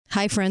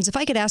Hi, friends. If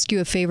I could ask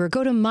you a favor,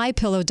 go to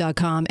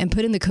mypillow.com and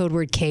put in the code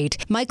word Kate.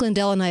 Mike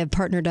Lindell and I have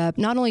partnered up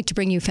not only to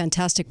bring you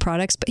fantastic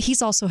products, but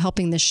he's also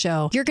helping this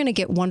show. You're going to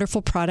get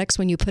wonderful products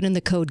when you put in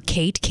the code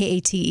Kate,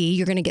 K-A-T-E.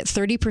 You're going to get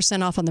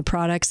 30% off on the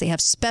products. They have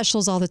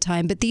specials all the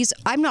time. But these,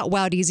 I'm not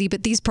wowed easy,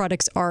 but these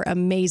products are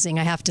amazing,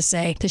 I have to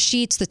say. The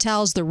sheets, the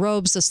towels, the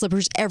robes, the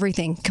slippers,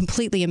 everything.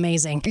 Completely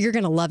amazing. You're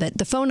going to love it.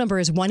 The phone number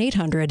is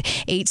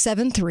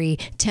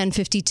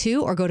 1-800-873-1052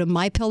 or go to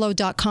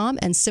mypillow.com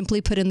and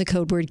simply put in the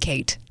code word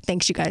Kate.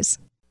 Thanks, you guys.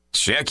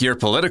 Check your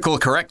political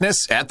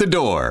correctness at the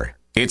door.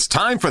 It's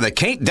time for the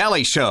Kate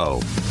Dalley Show.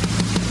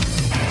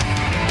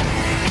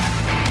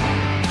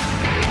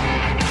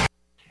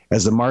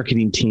 As a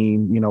marketing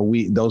team,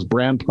 those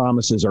brand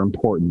promises are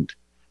important,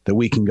 that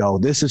we can go,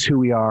 this is who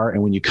we are.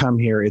 And when you come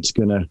here, it's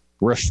going to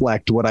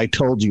reflect what I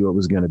told you it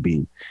was going to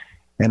be.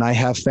 And I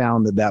have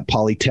found that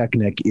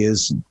Polytechnic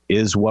is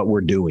what we're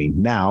doing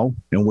now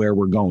and where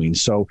we're going.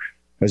 So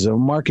as a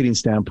marketing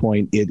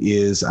standpoint, it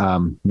is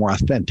more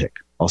authentic.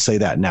 I'll say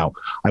that. Now,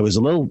 I was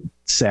a little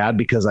sad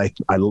because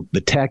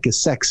the tech is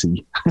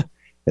sexy,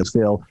 as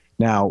Phil.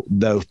 Now,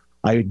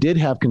 I did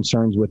have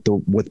concerns with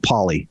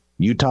Poly,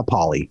 Utah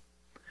Poly.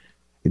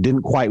 It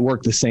didn't quite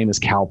work the same as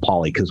Cal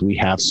Poly because we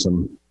have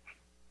some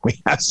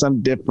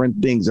different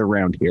things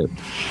around here.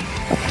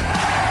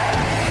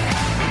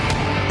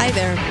 Hi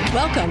there.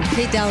 Welcome,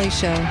 Kate Dalley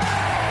Show.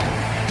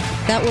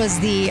 That was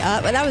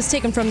that was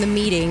taken from the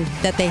meeting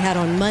that they had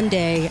on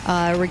Monday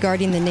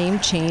regarding the name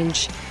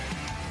change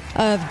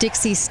of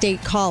Dixie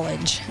State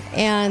College.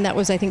 And that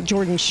was, I think,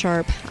 Jordan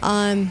Sharp.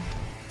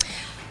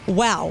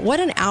 Wow,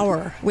 what an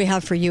hour we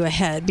have for you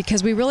ahead,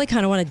 because we really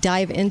kind of want to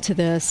dive into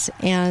this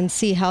and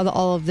see how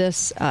all of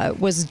this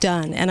was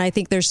done. And I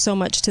think there's so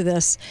much to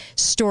this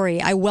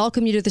story. I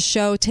welcome you to the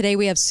show. Today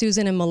we have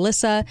Susan and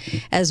Melissa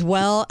as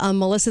well.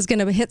 Melissa's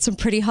going to hit some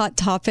pretty hot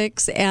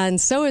topics, and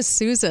so is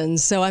Susan.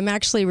 So I'm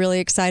actually really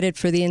excited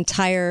for the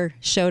entire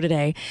show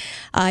today.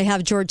 I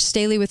have George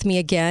Staheli with me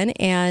again,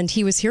 and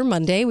he was here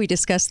Monday. We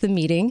discussed the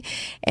meeting.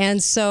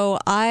 And so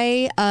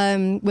I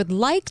would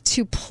like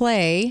to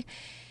play...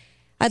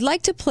 I'd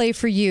like to play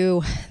for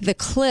you the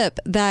clip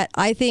that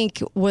I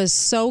think was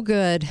so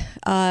good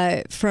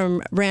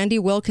from Randy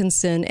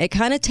Wilkinson. It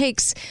kind of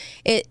takes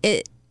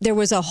it. There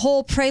was a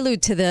whole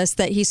prelude to this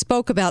that he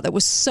spoke about that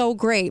was so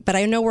great, but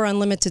I know we're on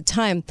limited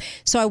time.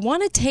 So I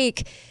want to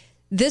take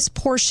this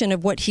portion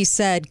of what he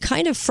said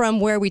kind of from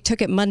where we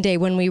took it Monday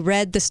when we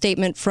read the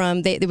statement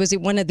from, it was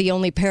one of the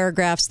only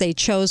paragraphs they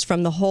chose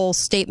from the whole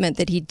statement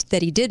that he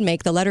did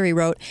make, the letter he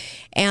wrote.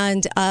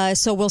 And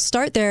so we'll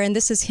start there. And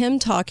this is him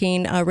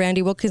talking,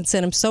 Randy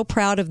Wilkinson. I'm so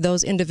proud of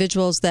those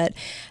individuals that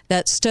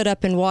stood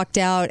up and walked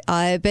out.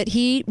 But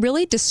he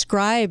really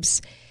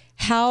describes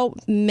how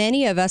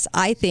many of us,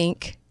 I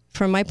think,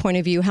 from my point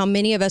of view, how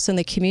many of us in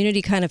the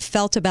community kind of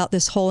felt about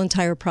this whole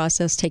entire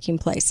process taking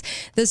place.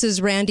 This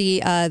is Randy,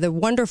 the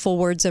wonderful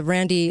words of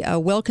Randy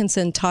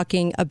Wilkinson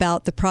talking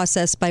about the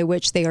process by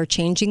which they are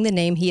changing the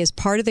name. He is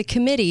part of the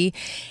committee,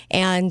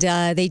 and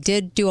they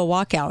did do a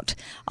walkout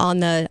on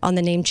the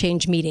name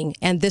change meeting.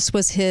 And this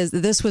was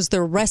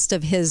the rest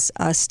of his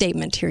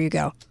statement. Here you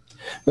go.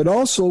 But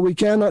also, we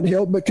cannot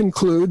help but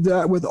conclude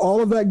that with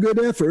all of that good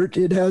effort,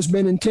 it has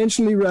been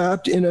intentionally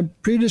wrapped in a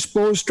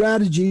predisposed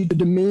strategy to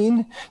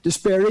demean,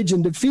 disparage,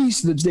 and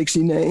defeat the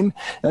Dixie name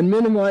and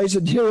minimize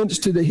adherence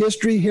to the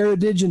history,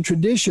 heritage, and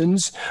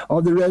traditions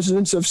of the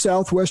residents of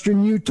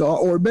southwestern Utah,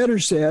 or better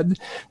said,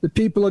 the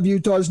people of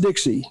Utah's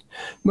Dixie.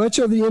 Much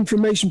of the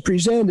information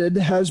presented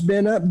has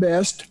been, at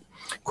best,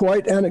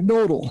 quite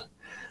anecdotal.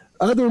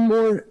 Other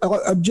more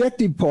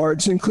objective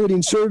parts,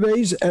 including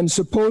surveys and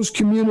supposed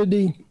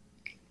community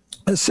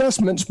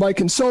assessments by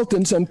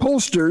consultants and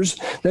pollsters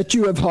that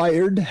you have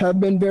hired, have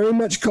been very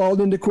much called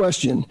into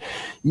question.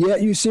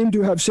 Yet you seem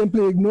to have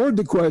simply ignored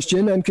the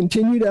question and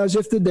continued as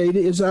if the data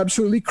is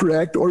absolutely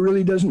correct or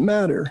really doesn't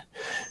matter.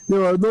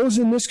 There are those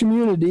in this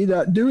community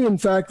that do in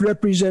fact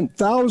represent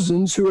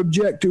thousands who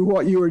object to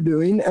what you are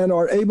doing and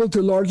are able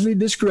to largely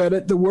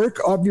discredit the work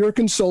of your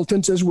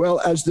consultants as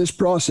well as this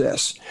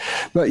process.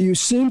 But you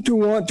seem to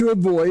want to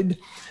avoid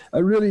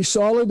a really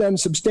solid and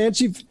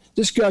substantive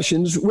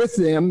discussions with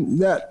them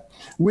that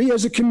we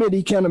as a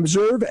committee can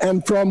observe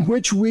and from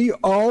which we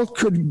all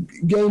could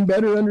gain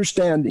better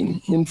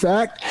understanding. In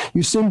fact,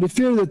 you seem to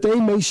fear that they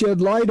may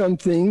shed light on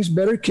things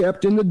better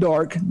kept in the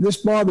dark. This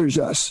bothers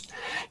us.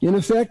 In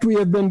effect, we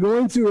have been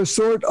going through a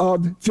sort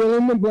of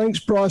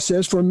fill-in-the-blanks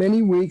process for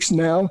many weeks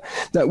now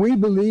that we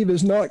believe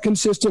is not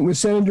consistent with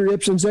Senator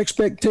Ipsen's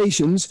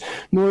expectations,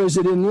 nor is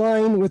it in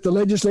line with the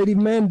legislative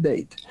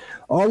mandate.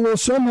 Although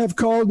some have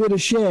called it a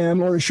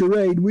sham or a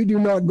charade, we do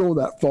not go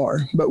that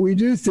far. But we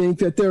do think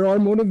that there are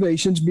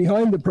motivations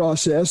behind the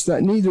process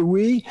that neither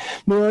we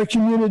nor our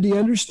community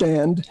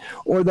understand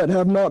or that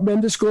have not been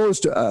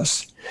disclosed to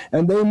us.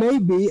 And they may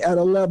be at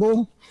a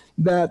level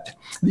that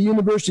the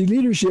university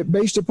leadership,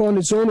 based upon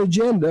its own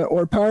agenda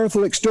or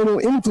powerful external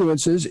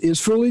influences, is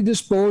fully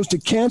disposed to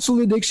cancel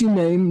the Dixie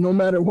name no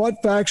matter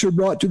what facts are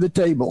brought to the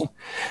table.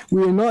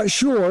 We are not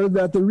sure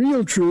that the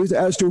real truth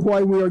as to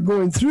why we are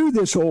going through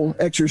this whole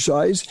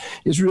exercise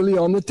is really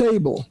on the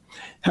table.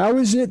 How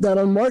is it that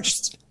on March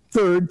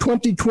 3rd,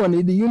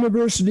 2020, the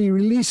university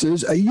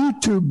releases a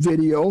YouTube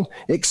video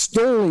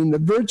extolling the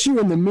virtue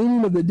and the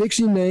meaning of the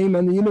Dixie name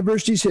and the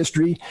university's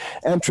history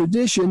and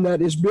tradition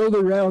that is built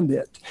around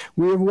it?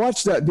 We have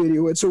watched that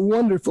video. It's a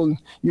wonderful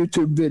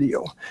YouTube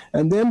video.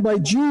 And then by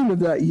June of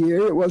that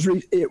year, it was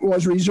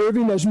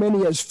reserving as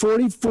many as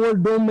 44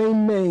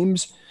 domain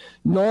names,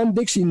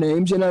 non-Dixie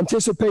names, in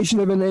anticipation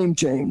of a name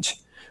change.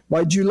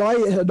 By July,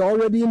 it had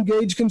already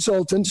engaged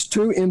consultants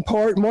to, in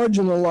part,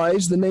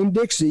 marginalize the name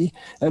Dixie,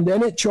 and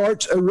then it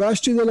charts a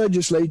rush to the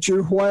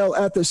legislature while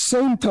at the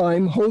same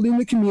time holding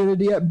the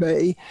community at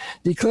bay,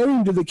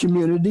 declaring to the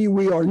community,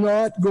 we are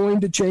not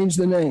going to change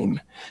the name.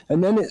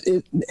 And then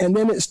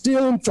it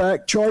still, in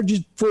fact, charges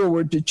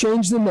forward to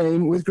change the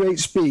name with great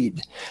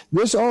speed.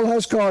 This all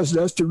has caused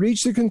us to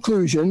reach the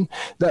conclusion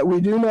that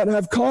we do not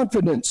have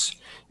confidence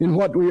in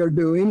what we are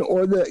doing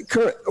or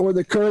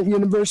the current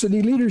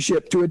university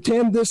leadership to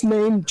attend this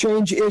name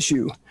change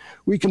issue.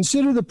 We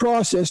consider the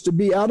process to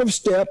be out of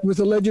step with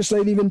the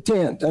legislative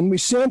intent, and we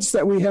sense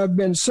that we have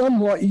been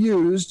somewhat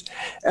used,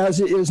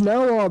 as it is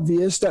now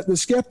obvious that the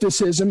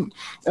skepticism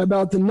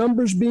about the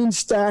numbers being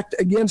stacked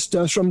against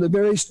us from the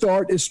very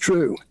start is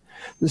true.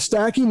 The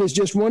stacking is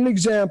just one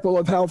example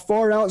of how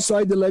far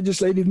outside the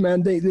legislative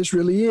mandate this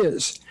really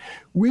is.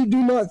 We do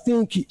not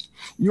think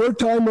your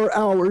time or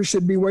ours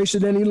should be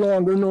wasted any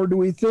longer, nor do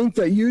we think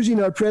that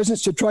using our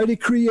presence to try to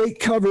create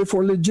cover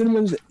for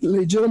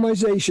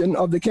legitimization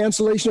of the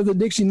cancellation of the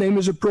Dixie name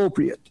is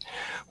appropriate.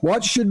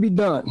 What should be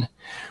done?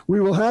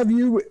 We will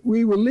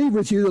leave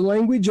with you the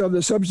language of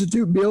the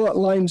substitute bill at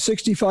lines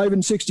 65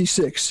 and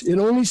 66. It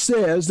only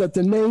says that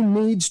the name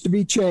needs to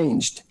be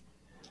changed.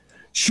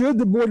 Should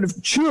the Board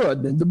of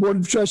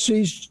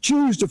Trustees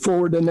choose to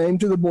forward a name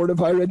to the Board of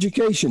Higher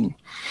Education,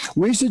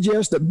 we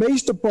suggest that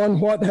based upon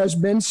what has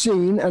been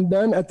seen and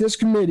done at this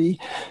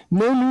committee,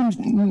 no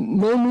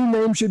new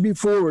name should be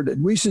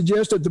forwarded. We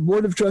suggest that the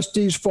Board of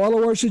Trustees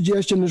follow our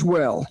suggestion as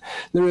well.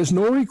 There is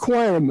no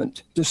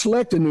requirement to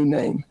select a new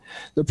name.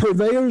 The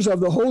purveyors of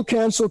the whole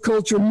cancel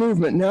culture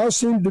movement now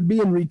seem to be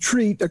in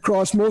retreat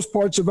across most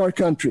parts of our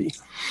country.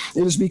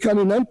 It is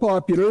becoming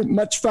unpopular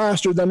much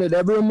faster than it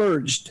ever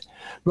emerged.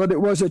 But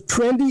it was a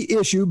trendy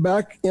issue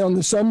back in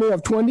the summer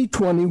of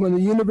 2020 when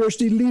the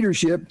university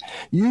leadership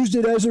used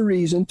it as a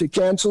reason to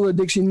cancel the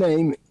Dixie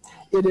name.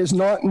 It is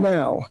not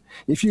now.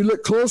 If you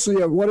look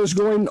closely at what is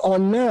going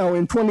on now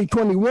in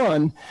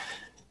 2021,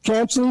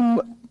 canceling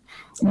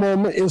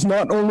moment is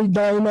not only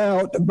dying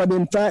out, but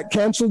in fact,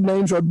 canceled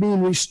names are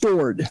being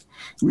restored.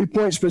 We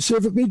point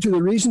specifically to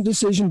the recent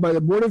decision by the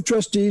Board of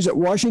Trustees at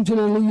Washington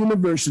and Lee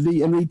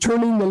University in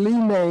returning the Lee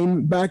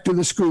name back to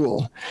the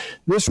school.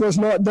 This was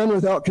not done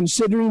without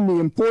considering the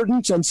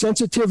importance and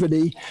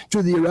sensitivity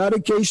to the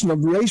eradication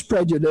of race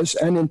prejudice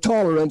and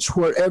intolerance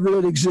wherever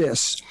it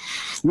exists.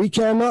 We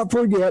cannot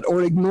forget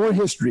or ignore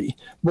history,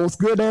 both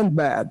good and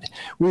bad.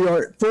 We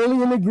are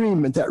fully in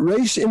agreement that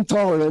race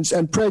intolerance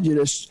and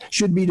prejudice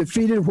should be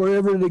defeated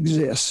wherever it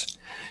exists.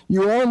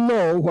 You all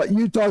know what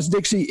Utah's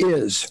Dixie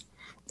is.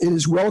 It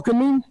is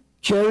welcoming,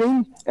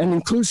 caring, and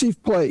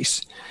inclusive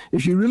place.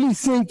 If you really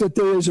think that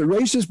there is a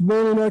racist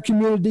bone in our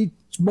community's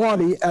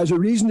body as a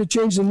reason to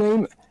change the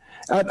name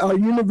at our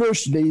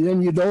university,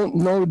 then you don't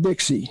know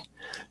Dixie.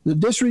 The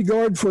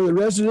disregard for the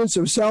residents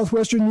of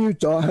southwestern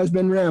Utah has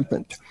been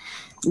rampant.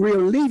 We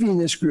are leaving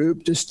this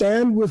group to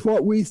stand with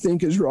what we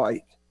think is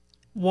right.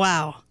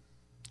 Wow.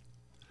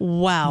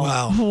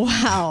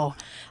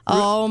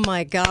 Oh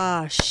my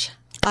gosh.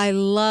 I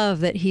love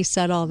that he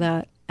said all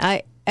that.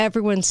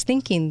 Everyone's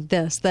thinking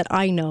this that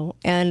I know,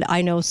 and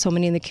I know so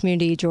many in the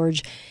community,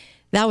 George.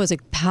 That was a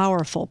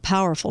powerful,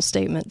 powerful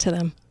statement to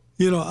them.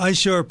 You know, I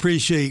sure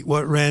appreciate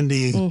what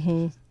Randy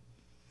and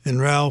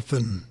Ralph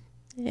and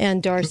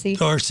Darcy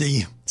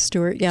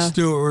Stewart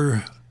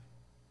were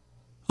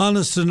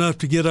honest enough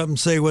to get up and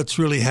say what's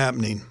really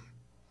happening.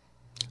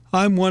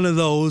 I'm one of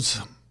those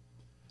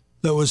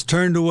that was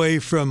turned away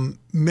from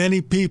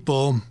many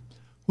people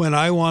when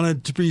I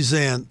wanted to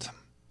present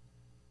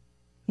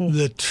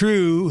the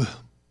true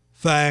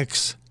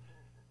facts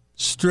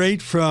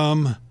straight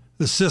from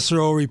the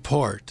Cicero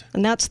report.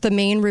 And that's the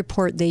main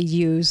report they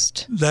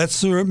used.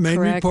 That's the main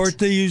report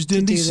they used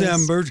in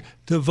December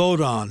to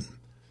vote on.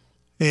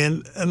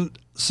 And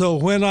so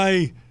when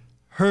I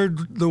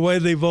heard the way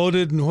they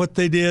voted and what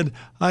they did,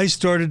 I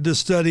started to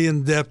study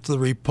in depth the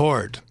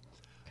report.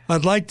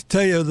 I'd like to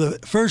tell you the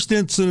first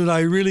incident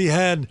I really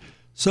had,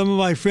 some of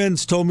my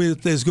friends told me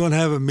that they was going to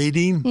have a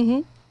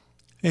meeting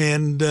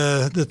and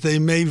that they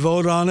may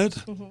vote on it.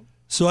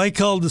 So I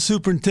called the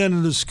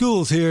superintendent of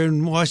schools here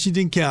in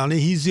Washington County.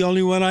 He's the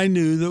only one I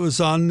knew that was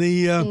on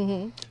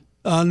the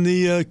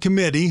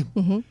committee.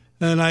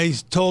 And I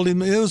told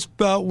him it was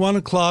about 1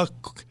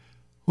 o'clock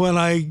when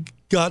I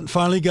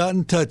finally got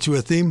in touch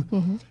with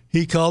him.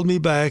 he called me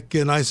back,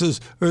 and I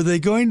says, are they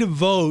going to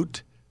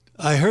vote?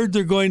 I heard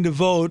they're going to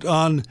vote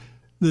on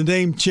the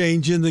name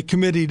change in the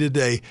committee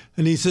today.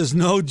 And he says,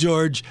 no,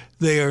 George,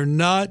 they are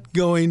not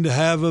going to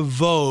have a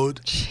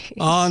vote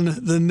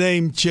on the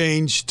name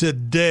change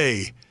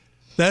today.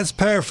 That's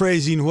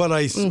paraphrasing what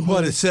I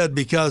said,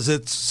 because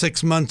it's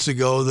 6 months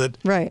ago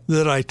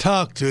that I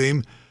talked to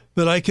him.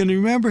 But I can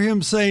remember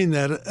him saying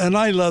that, and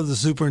I love the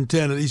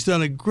superintendent. He's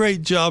done a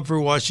great job for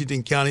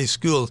Washington County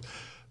Schools.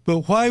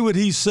 But why would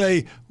he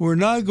say we're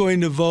not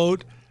going to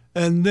vote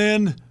and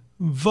then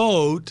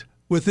vote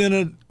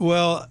within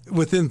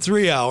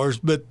 3 hours,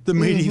 but the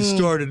meeting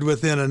started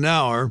within an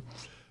hour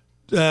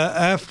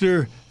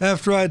after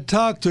I'd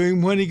talked to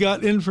him, when he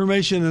got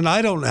information, and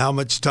I don't know how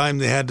much time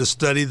they had to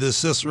study the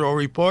Cicero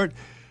report,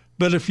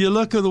 but if you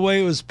look at the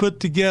way it was put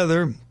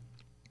together,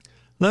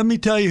 let me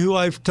tell you who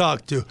I've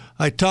talked to.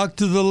 I talked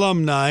to the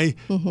alumni,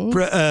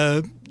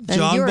 John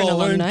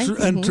Bowler,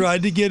 and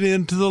tried to get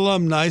into the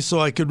alumni so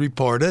I could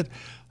report it.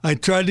 I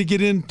tried to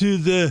get into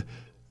the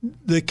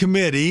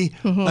committee.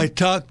 I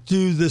talked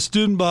to the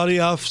student body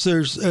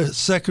officers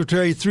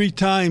secretary 3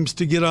 times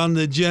to get on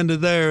the agenda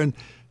there,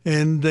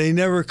 and they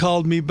never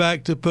called me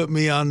back to put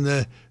me on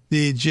the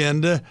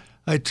agenda.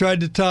 I tried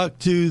to talk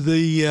to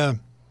the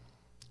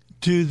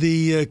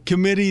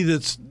committee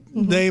that's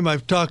name.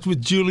 I've talked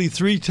with Julie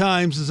 3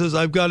 times and says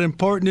I've got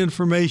important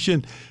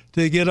information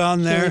to get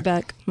on there.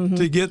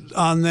 To get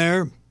on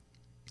there.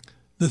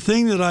 The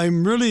thing that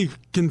I'm really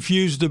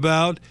confused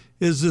about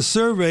is the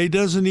survey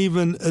doesn't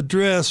even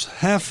address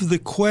half of the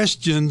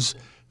questions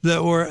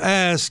that were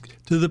asked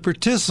to the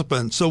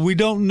participants. So we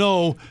don't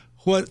know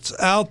what's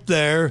out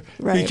there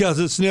because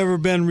it's never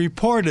been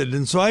reported.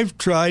 And so I've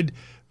tried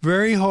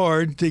very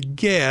hard to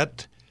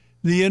get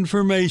the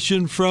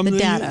information from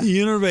the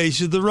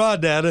university, the raw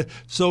data,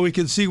 so we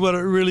can see what it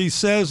really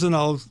says, and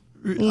I'll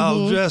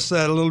address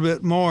that a little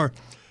bit more.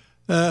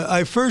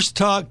 I first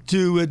talked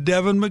to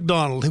Devin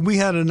McDonald. We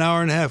had an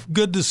hour and a half,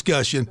 good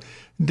discussion.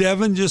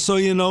 Devin, just so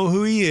you know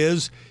who he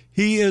is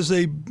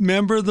a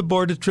member of the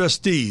Board of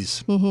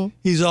Trustees.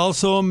 He's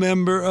also a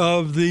member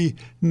of the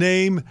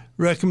name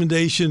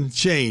recommendation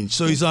change.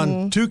 So he's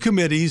on 2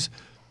 committees,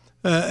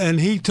 and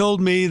he told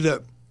me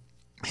that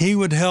he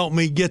would help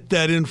me get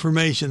that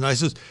information. I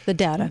says, the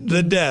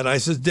data. I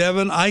says,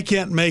 Devin, I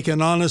can't make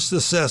an honest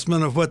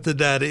assessment of what the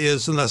data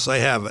is unless I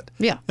have it.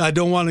 Yeah. I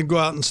don't want to go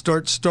out and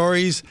start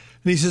stories.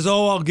 And he says,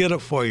 I'll get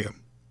it for you.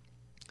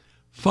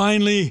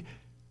 Finally,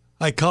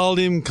 I called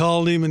him,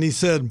 and he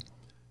said,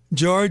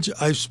 George,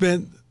 I've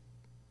spent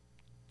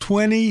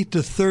 20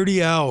 to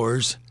 30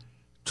 hours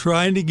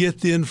trying to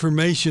get the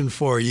information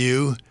for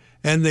you,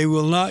 and they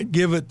will not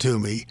give it to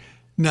me.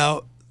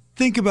 Now,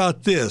 think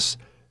about this.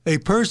 A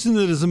person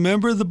that is a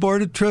member of the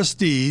Board of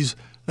Trustees,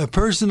 a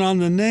person on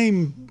the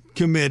name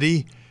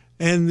committee,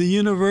 and the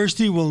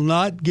university will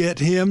not get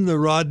him the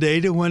raw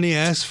data when he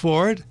asks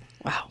for it.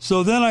 Wow.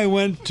 So then I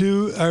went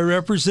to our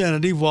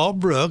representative, Walt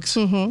Brooks,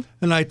 and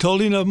I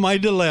told him of my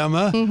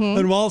dilemma,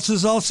 and Walt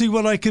says, I'll see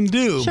what I can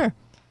do. Sure.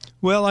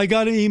 Well, I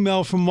got an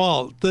email from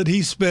Walt that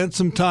he spent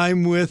some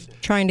time with...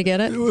 Trying to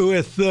get it?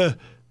 With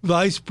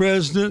Vice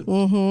President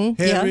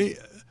Henry...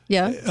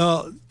 Yeah.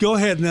 Go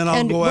ahead, and then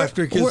I'll go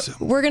after.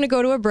 We're going to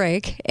go to a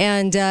break,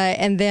 and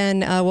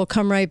then we'll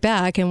come right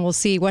back, and we'll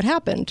see what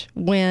happened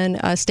when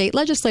a state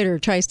legislator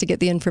tries to get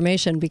the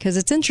information, because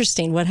it's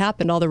interesting what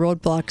happened, all the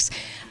roadblocks.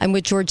 I'm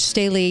with George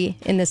Staheli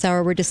in this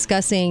hour. We're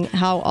discussing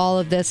how all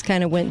of this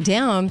kind of went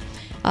down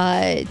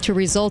to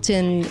result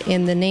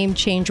in the name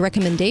change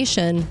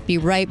recommendation. Be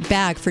right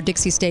back for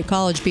Dixie State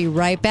College. Be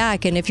right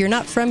back. And if you're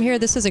not from here,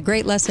 this is a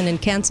great lesson in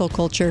cancel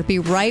culture. Be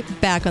right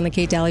back on the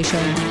Kate Dalley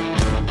Show.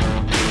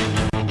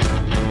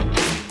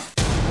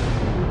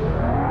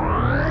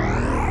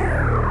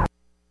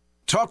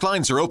 Talk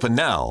lines are open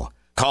now.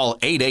 Call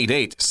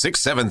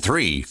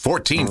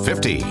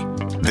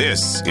 888-673-1450.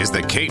 This is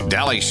the Kate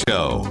Dalley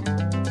Show.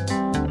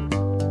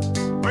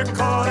 We're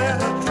caught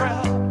in a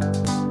trap.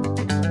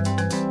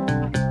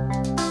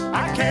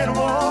 I can't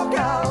walk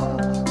out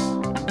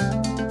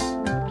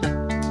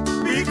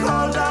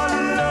because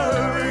I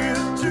love you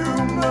too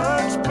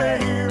much,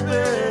 baby.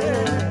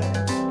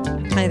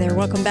 Hi there.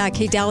 Welcome back.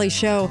 Kate Dalley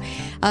Show.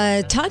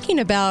 Talking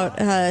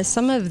about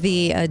some of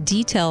the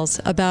details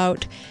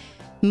about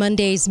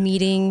Monday's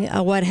meeting,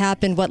 what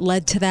happened, what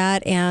led to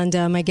that, and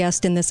my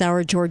guest in this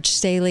hour, George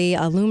Staheli,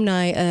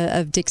 alumni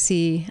of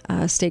Dixie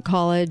State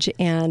College,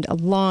 and a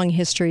long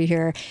history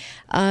here.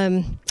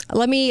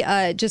 Let me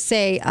just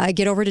say,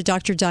 get over to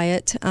Dr.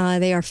 Diet.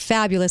 They are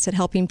fabulous at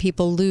helping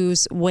people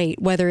lose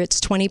weight, whether it's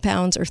 20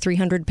 pounds or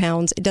 300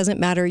 pounds. It doesn't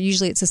matter.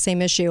 Usually it's the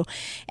same issue.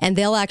 And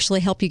they'll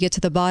actually help you get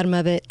to the bottom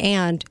of it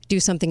and do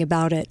something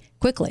about it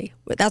quickly.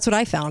 That's what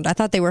I found. I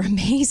thought they were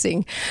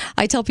amazing.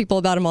 I tell people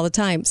about them all the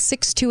time.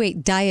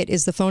 628-DIET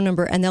is the phone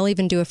number, and they'll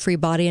even do a free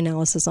body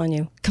analysis on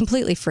you.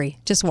 Completely free.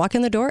 Just walk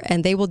in the door,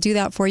 and they will do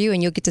that for you,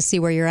 and you'll get to see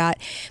where you're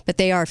at. But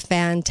they are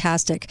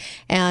fantastic.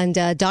 And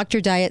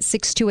Dr. Diet,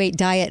 628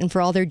 Diet. And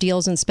for all their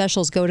deals and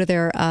specials, go to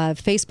their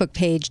Facebook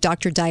page,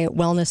 Dr. Diet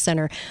Wellness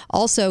Center.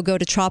 Also, go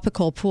to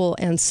Tropical Pool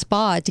and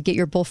Spa to get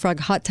your Bullfrog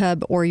hot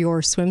tub or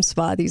your swim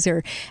spa. These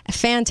are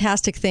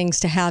fantastic things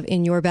to have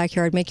in your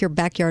backyard. Make your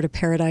backyard a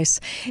paradise.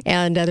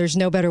 And there's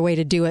no better way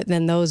to do it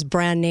than those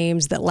brand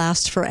names that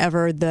last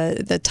forever,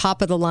 the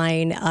top of the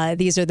line.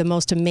 These are the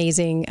most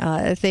amazing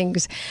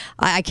things.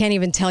 I can't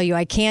even tell you.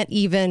 I can't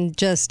even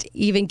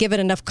give it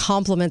enough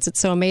compliments. It's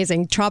so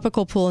amazing.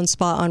 Tropical Pool and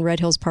Spa on Red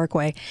Hills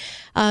Parkway.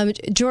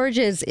 George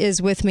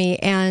is with me,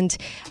 and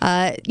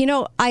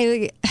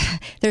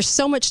there's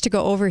so much to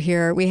go over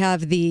here. We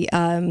have the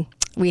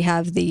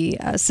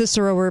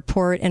Cicero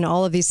report and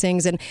all of these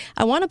things. And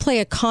I want to play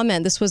a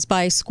comment. This was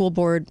by a school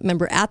board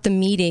member at the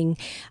meeting,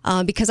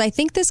 because I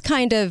think this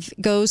kind of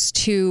goes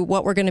to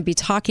what we're going to be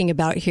talking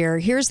about here.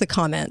 Here's the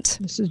comment.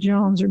 Mrs.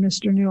 Jones or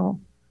Mr. Newell?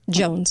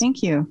 Jones.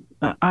 Thank you.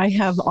 I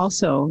have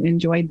also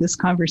enjoyed this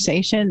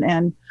conversation.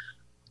 And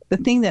the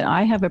thing that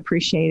I have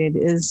appreciated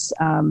is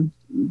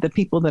the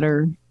people that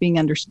are being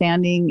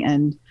understanding,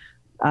 and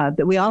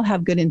that we all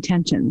have good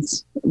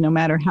intentions, no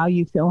matter how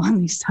you feel on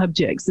these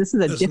subjects. This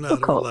is a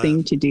difficult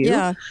thing to do.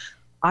 Yeah.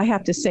 I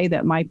have to say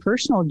that my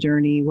personal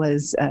journey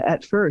was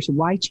at first,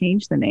 why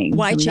change the name?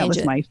 That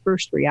was my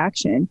first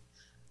reaction.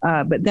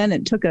 But then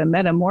it took a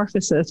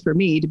metamorphosis for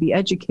me to be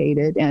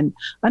educated and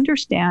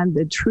understand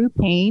the true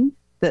pain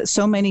that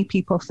so many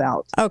people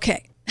felt.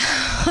 Okay.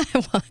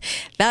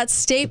 That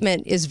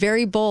statement is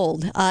very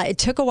bold. It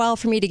took a while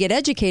for me to get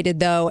educated,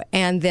 though,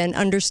 and then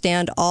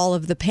understand all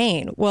of the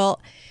pain.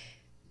 Well,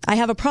 I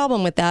have a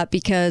problem with that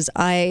because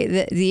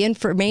the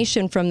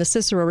information from the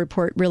Cicero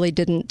report really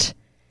didn't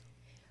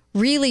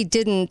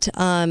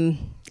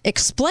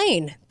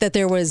explain that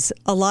there was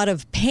a lot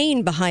of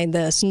pain behind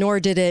this, nor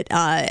did it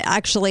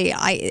actually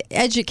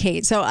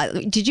educate. So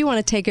did you want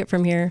to take it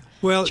from here,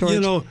 Well,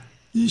 George?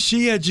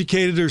 She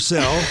educated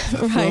herself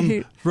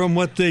Right. from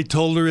what they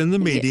told her in the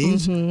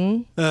meetings,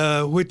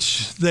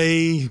 which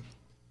they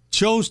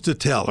chose to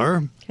tell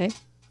her. Okay.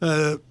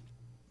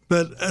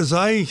 But as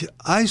I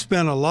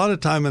spent a lot of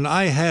time, and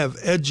I have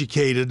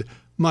educated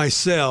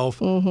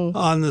myself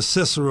on the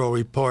Cicero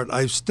report.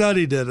 I've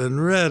studied it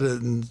and read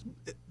it and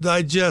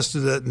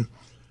digested it and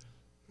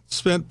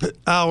spent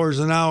hours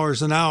and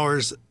hours and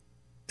hours.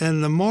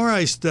 And the more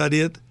I study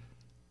it,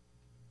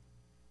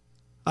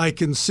 I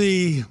can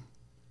see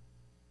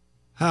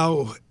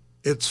how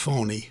it's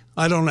phony.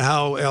 I don't know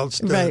how else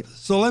to. Right.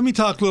 So let me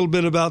talk a little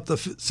bit about the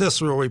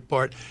Cicero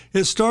report.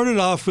 It started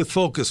off with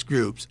focus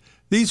groups.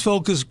 These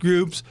focus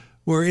groups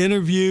were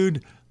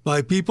interviewed by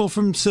people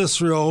from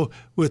Cicero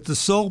with the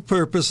sole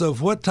purpose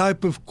of what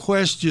type of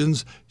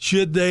questions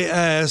should they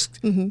ask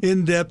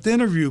in-depth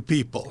interview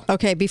people.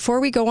 Okay,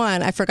 before we go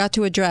on, I forgot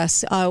to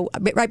address,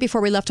 right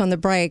before we left on the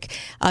break,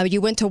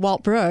 you went to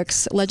Walt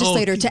Brooks,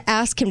 legislator, to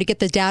ask him to get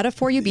the data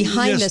for you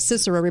behind the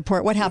Cicero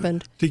report. What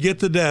happened? To get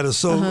the data.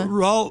 So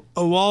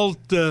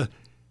Walt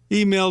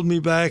emailed me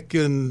back,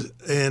 and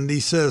he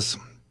says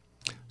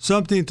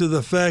something to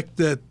the fact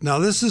that, now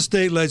this is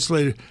state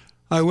legislator,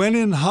 I went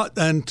in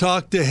and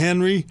talked to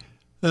Henry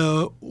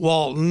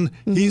Walton.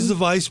 He's the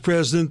vice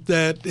president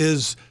that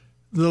is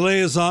the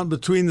liaison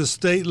between the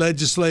state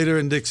legislator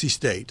and Dixie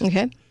State.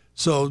 Okay.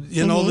 So,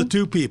 you know, the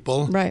two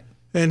people. Right.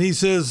 And he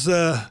says,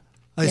 I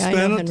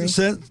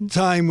spent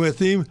time with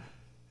him,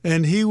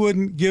 and he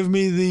wouldn't give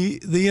me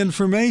the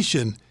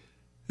information.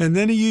 And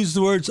then he used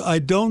the words, I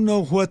don't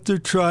know what they're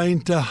trying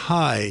to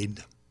hide.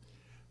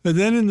 And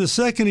then in the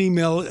second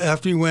email,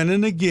 after he went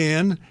in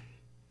again,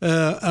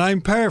 and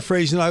I'm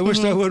paraphrasing. I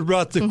wish I would have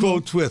brought the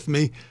quotes with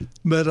me,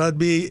 but I'd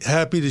be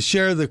happy to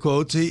share the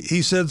quotes.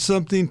 He said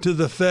something to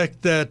the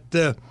effect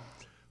that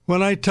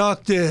when I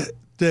talked to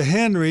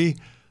Henry,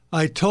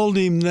 I told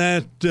him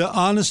that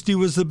honesty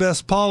was the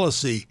best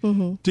policy,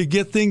 to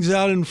get things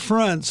out in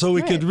front so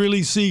we could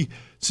really see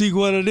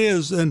what it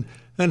is and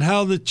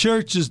how the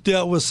church has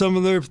dealt with some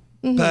of their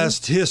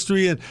past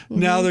history, and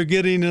now they're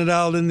getting it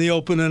out in the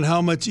open and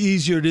how much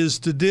easier it is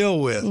to deal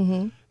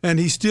with. And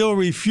he still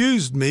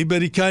refused me,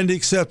 but he kind of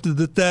accepted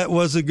that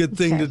was a good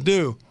thing to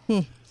do.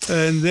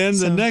 And then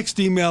the next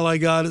email I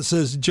got, it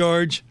says,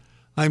 George,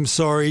 I'm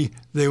sorry,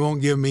 they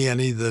won't give me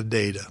any of the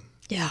data.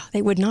 Yeah,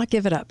 they would not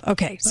give it up.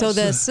 Okay, so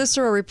the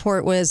Cicero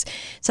report was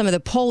some of the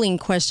polling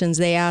questions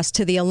they asked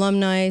to the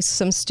alumni,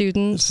 some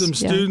students.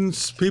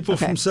 Students, people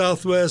from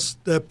Southwest,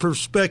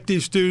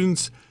 prospective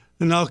students,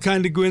 and I'll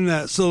kind of go in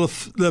that. So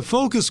the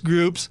focus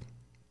groups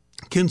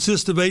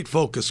consist of 8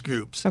 focus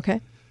groups. Okay.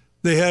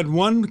 They had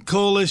one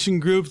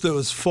coalition group that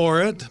was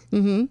for it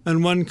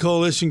and one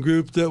coalition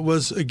group that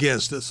was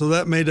against it. So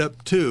that made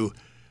up 2.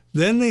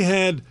 Then they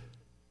had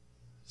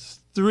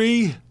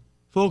 3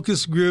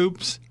 focus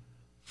groups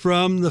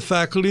from the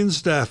faculty and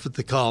staff at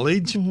the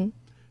college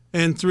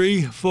and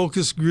 3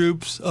 focus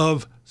groups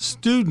of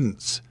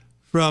students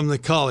from the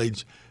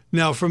college.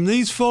 Now, from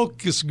these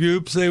focus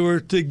groups, they were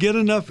to get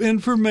enough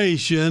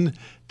information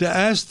to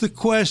ask the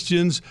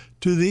questions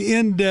to the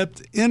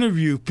in-depth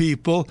interview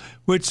people,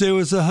 which there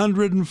was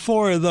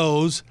 104 of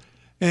those.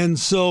 And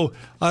so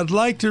I'd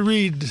like to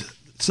read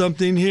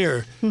something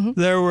here.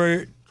 There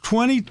were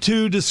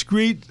 22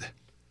 discrete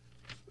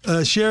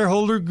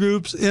shareholder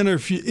groups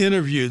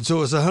interviewed. So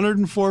it was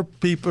 104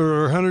 people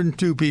or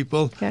 102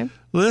 people. Okay.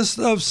 List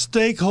of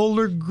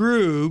stakeholder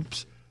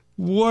groups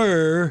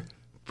were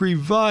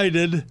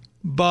provided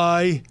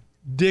by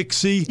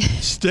Dixie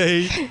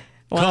State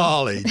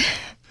College.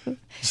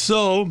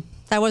 So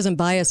that wasn't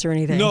biased or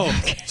anything. no.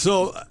 Okay.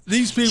 So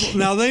these people,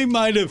 now they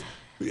might have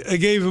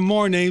gave him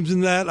more names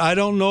than that. I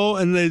don't know.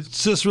 And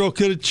Cicero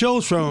could have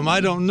chose from them.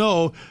 I don't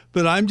know.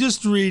 But I'm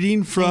just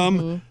reading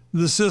from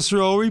the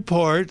Cicero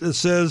report. It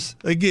says,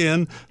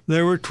 again,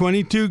 there were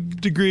 22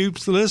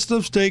 groups. The list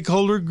of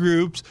stakeholder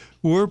groups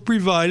were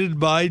provided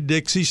by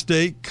Dixie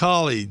State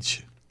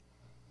College.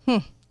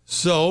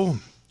 So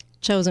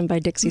Chosen by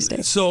Dixie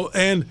State. So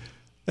and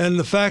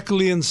the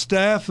faculty and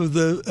staff of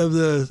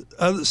the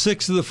other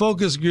 6 of the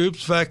focus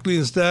groups, faculty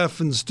and staff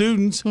and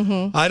students,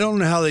 I don't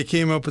know how they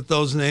came up with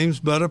those names,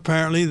 but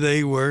apparently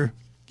they were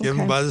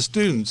given by the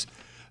students.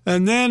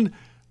 And then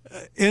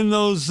in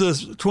those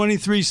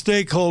 23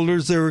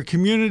 stakeholders, there were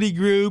community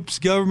groups,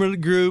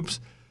 government groups,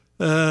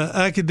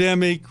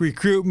 academic,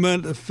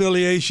 recruitment,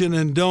 affiliation,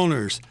 and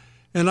donors.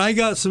 And I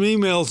got some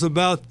emails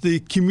about the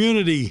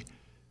community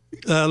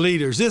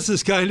leaders. This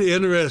is kind of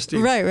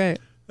interesting. Right.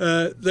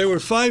 There were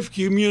 5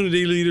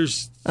 community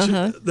leaders.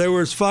 There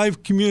were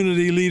 5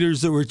 community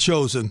leaders that were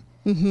chosen.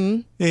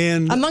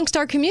 And amongst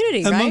our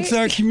community, amongst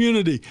right? our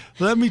community.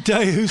 Let me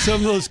tell you who some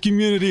of those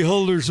community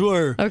holders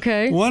were.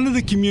 Okay. One of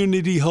the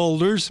community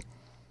holders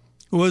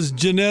was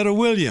Janetta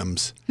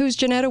Williams. Who's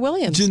Janetta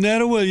Williams?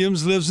 Janetta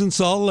Williams lives in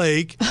Salt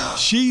Lake.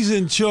 She's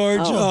in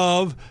charge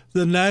of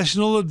the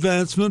National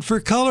Advancement for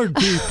Colored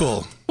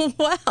People.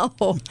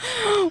 Wow.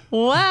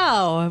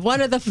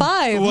 One of the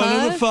 5, One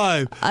of the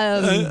 5.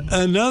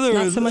 Another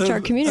not so much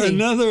our community.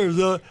 Another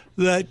of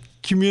that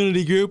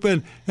community group,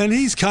 and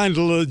he's kind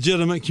of a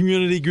legitimate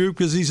community group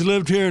because he's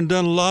lived here and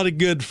done a lot of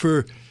good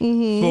for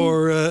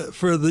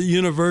the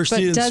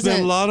university and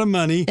spent a lot of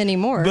money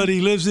anymore. But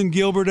he lives in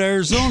Gilbert,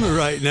 Arizona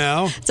right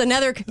now. It's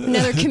another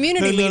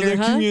community leader,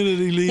 huh?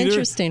 Community leader.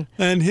 Interesting.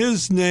 And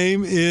his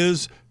name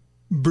is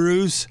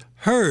Bruce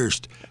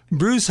Hurst.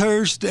 Bruce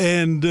Hurst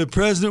and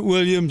President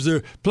Williams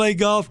play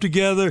golf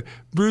together.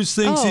 Bruce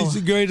thinks he's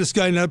the greatest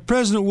guy. Now,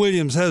 President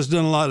Williams has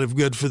done a lot of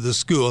good for the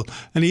school,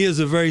 and he is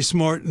a very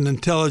smart and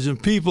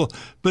intelligent people,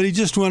 but he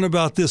just went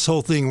about this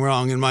whole thing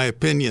wrong, in my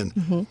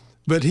opinion.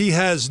 But he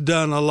has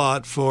done a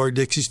lot for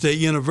Dixie State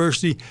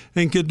University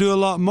and could do a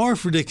lot more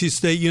for Dixie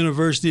State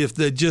University if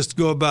they just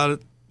go about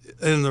it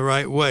in the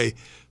right way.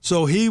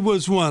 So he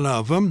was one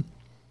of them.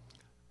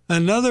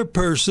 Another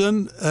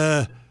person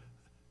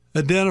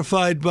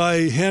identified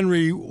by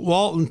Henry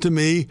Walton to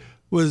me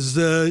was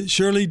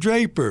Shirley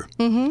Draper.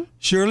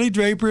 Shirley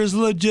Draper is a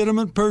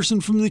legitimate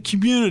person from the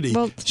community.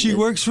 Well, she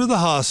works for the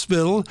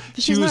hospital.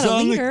 She's not a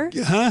leader.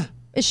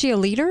 Is she a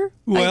leader?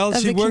 Well,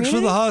 she works for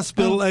the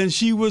hospital, and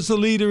she was the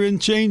leader in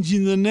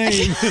changing the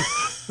name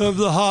of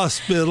the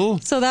hospital.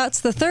 So that's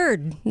the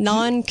third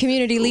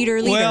non-community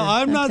leader. Well,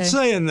 I'm not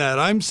saying that.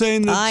 I'm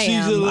saying that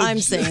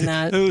I'm saying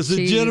that. It was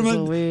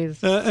legitimate.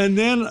 And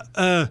then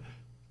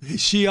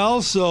she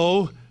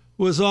also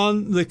was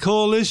on the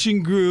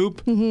coalition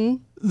group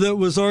that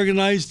was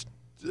organized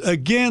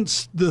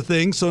against the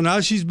thing. So now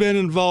she's been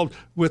involved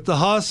with the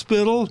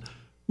hospital,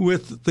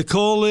 with the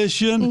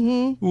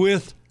coalition,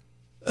 with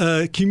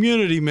a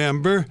community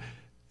member.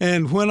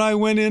 And when I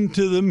went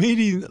into the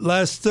meeting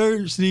last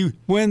Thursday,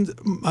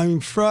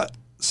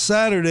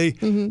 Saturday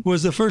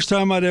was the first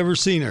time I'd ever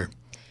seen her.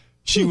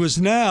 She was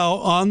now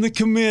on the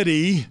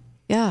committee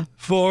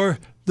for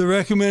the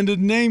recommended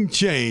name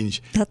change.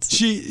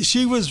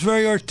 She was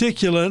very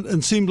articulate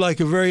and seemed like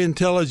a very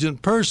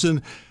intelligent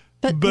person,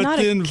 but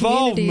the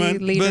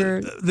involvement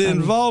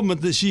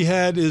that she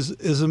had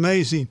is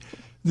amazing.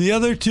 The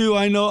other 2,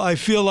 I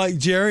feel like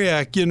Jerry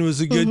Atkin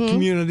was a good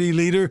community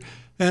leader,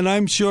 and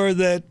I'm sure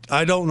that,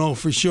 I don't know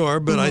for sure,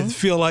 but I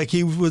feel like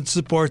he would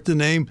support the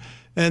name.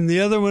 And the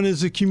other one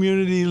is a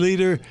community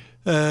leader,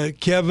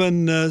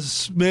 Kevin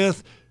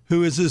Smith,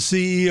 who is the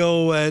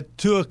CEO at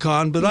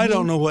Tuacahn, but I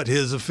don't know what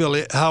his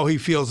affiliate, how he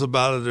feels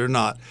about it or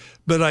not.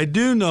 But I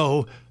do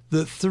know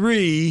that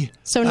 3...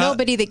 So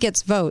nobody that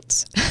gets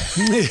votes.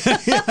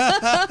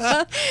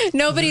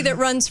 Nobody that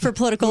runs for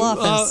political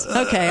office.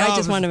 Okay, I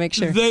just want to make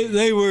sure.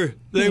 They were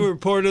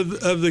part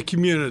of the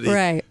community.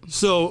 Right.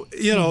 So,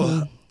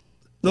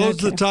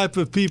 those are the type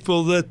of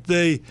people that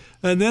they...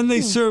 And then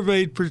they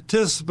surveyed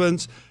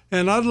participants,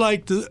 and I'd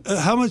like to...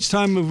 how much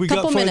time have we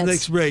got for the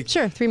next break?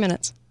 Sure, 3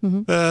 minutes.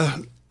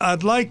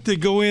 I'd like to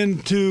go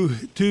into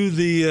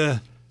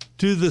the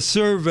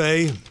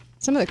survey.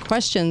 Some of the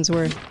questions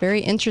were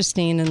very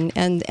interesting,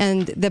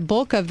 and the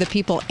bulk of the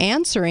people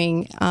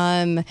answering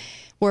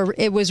where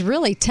it was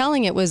really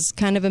telling. It was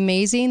kind of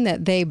amazing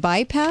that they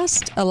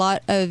bypassed a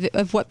lot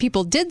of what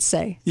people did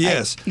say.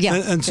 Yes.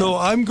 And so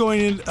I'm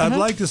going in. I'd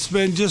like to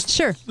spend just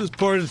this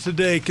part of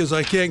today because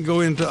I can't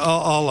go into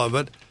all of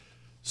it.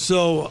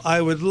 So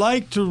I would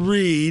like to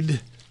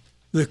read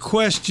the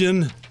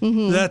question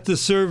that the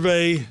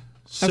survey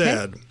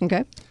said.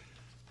 Okay.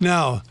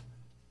 Now,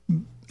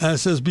 it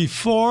says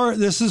before,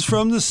 this is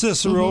from the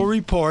Cicero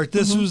report.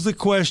 This was the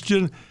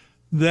question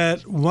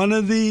that one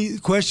of the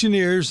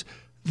questionnaires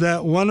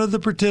that one of the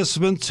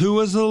participants who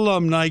was an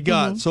alumni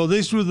got. So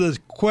these were the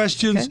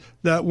questions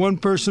that one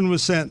person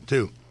was sent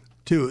to.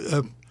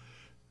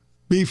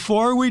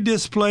 Before we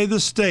display the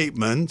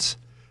statements,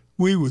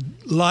 we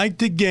would like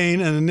to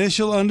gain an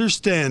initial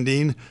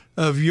understanding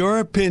of your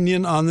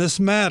opinion on this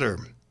matter.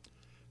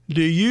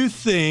 Do you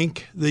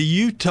think the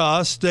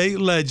Utah state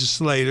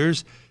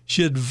legislators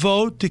should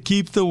vote to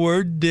keep the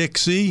word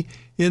Dixie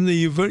in the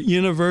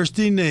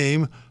university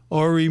name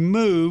or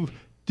remove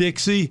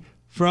Dixie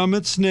from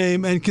its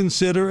name and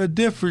consider a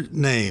different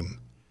name?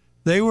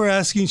 They were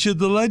asking, should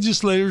the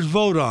legislators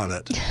vote on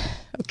it?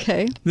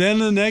 Okay. Then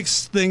the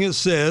next thing it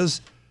says,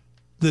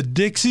 the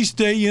Dixie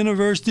State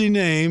University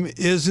name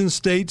is in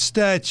state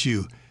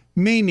statute,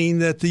 meaning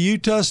that the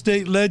Utah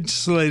state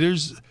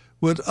legislators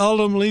would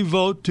ultimately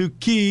vote to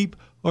keep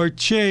or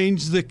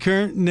change the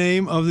current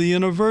name of the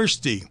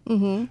university.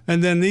 And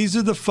then these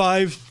are the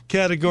 5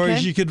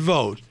 categories you could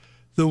vote.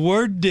 The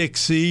word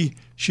Dixie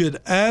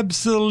should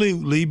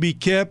absolutely be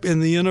kept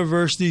in the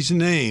university's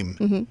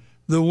name.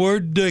 The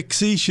word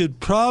Dixie should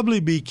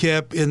probably be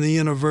kept in the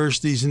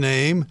university's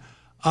name.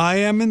 I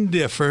am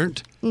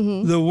indifferent.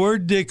 The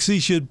word Dixie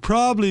should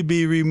probably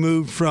be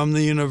removed from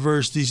the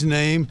university's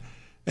name,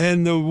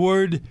 and the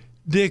word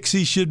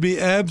Dixie should be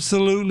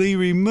absolutely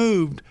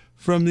removed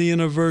from the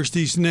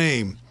university's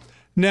name.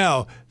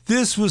 Now,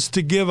 this was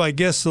to give, I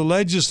guess, the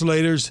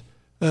legislators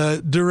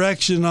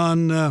direction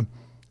on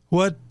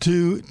what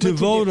to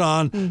vote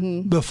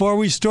on. Before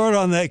we start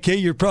on that, Kate,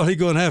 you're probably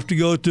going to have to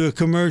go to a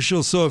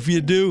commercial. So if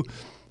you do...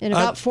 In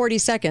about 40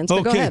 seconds,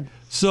 but go ahead.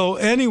 So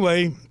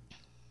anyway...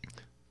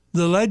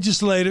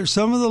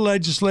 some of the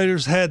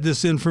legislators had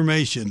this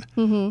information.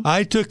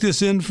 I took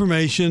this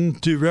information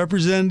to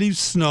Representative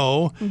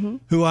Snow,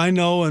 who I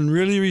know and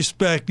really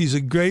respect. He's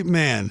a great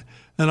man.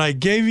 And I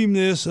gave him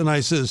this, and I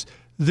says,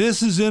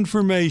 this is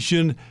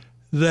information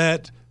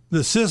that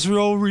the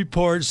Cicero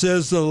report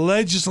says the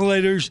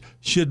legislators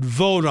should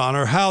vote on,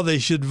 or how they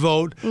should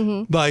vote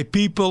by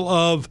people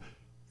of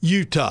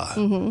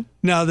Utah.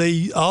 Now,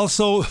 they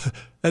also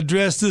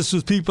addressed this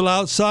with people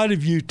outside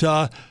of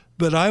Utah,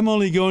 but I'm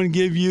only going to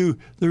give you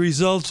the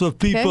results of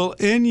people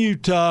in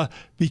Utah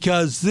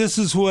because this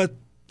is what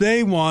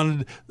they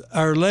wanted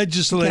our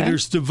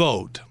legislators to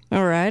vote.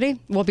 All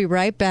righty. We'll be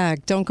right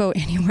back. Don't go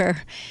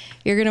anywhere.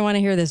 You're going to want to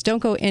hear this. Don't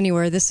go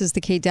anywhere. This is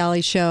the Kate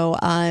Dalley Show.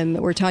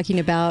 We're talking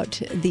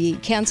about the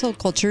cancel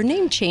culture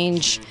name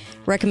change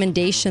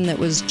recommendation that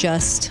was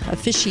just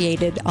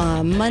officiated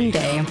on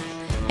Monday,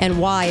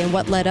 and why and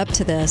what led up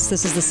to this.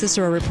 This is the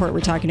Cicero report we're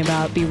talking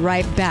about. Be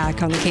right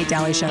back on the Kate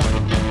Dalley Show.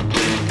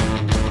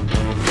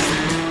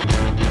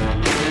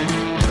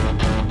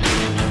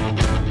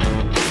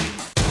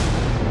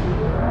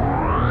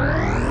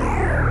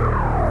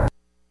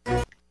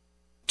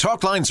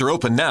 Talk lines are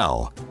open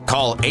now.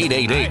 Call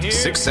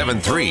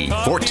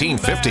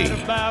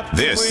 888-673-1450.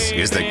 This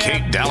is the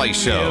Kate Dalley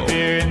Show.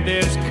 Here in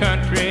this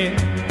country,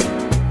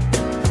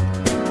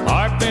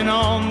 harping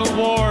on the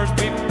wars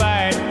we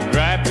fight,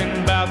 griping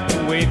about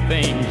the way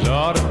things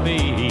ought to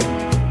be.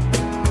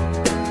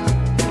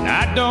 And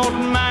I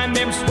don't mind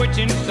them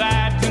switching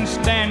sides and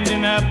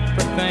standing up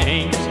for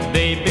things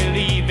they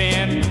believe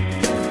in.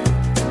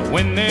 But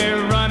when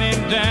they're running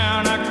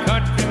down our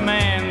country,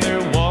 man,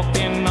 they're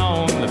walking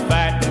on the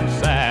fighting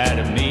side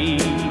of me.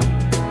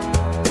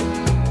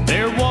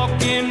 They're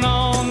walking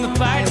on the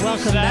fighting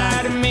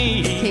side of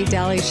me. Kate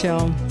Dalley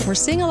Show. We're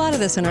seeing a lot of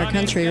this in our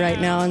country right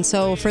now. And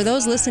so for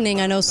those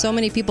listening, I know so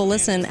many people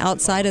listen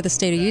outside of the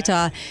state of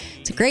Utah.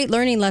 It's a great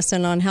learning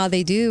lesson on how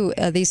they do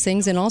these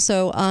things, and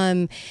also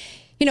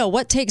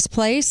what takes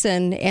place.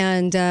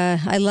 And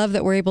I love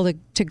that we're able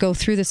to go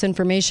through this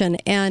information.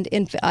 And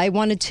I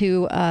wanted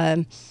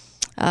to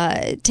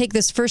take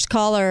this first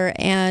caller,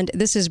 and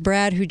this is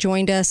Brad, who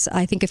joined us,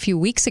 I think, a few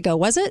weeks ago.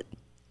 Was it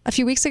a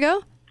few weeks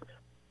ago?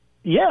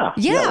 Yeah.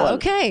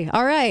 Okay.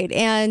 All right.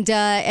 And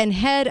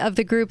head of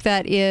the group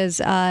that is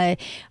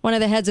one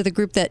of the heads of the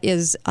group that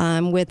is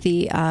with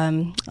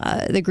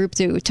the group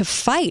to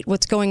fight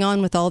what's going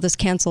on with all this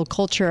cancel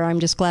culture. I'm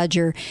just glad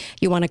you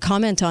want to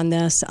comment on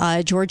this.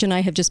 George and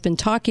I have just been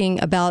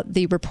talking about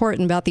the report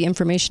and about the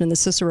information in the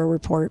Cicero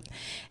report,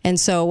 and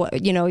so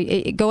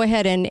go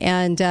ahead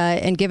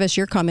and give us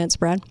your comments,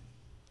 Brad.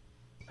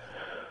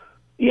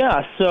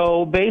 Yeah,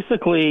 so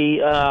basically,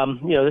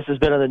 this has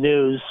been in the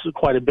news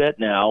quite a bit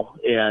now,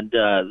 and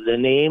the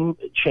name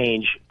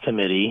change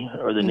committee,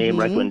 or the name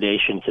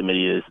recommendation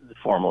committee is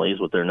formally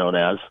what they're known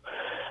as.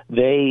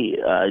 They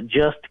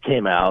just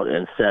came out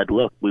and said,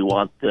 look, we've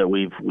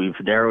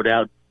narrowed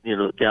out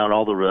down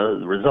all the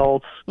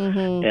results,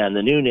 and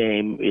the new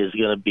name is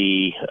going to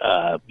be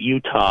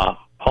Utah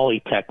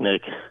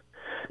Polytechnic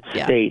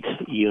State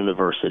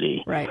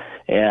University. Right.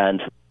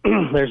 And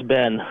there's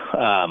been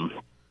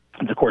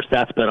of course,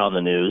 that's been on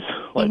the news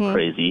like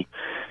crazy,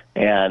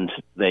 and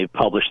they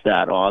published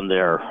that on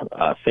their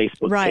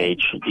Facebook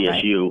page,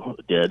 DSU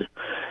did,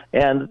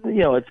 And,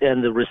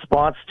 and the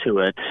response to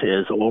it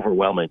is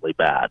overwhelmingly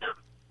bad.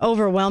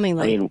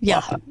 Overwhelmingly.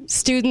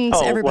 Students,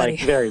 everybody.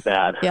 Very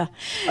bad. Yeah.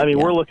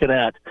 We're looking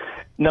at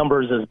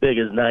numbers as big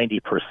as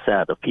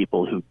 90% of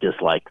people who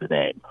dislike the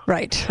name.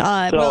 Right.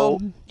 So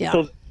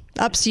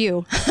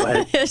UPSU.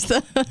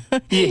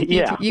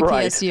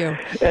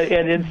 UPSU. Right.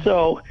 And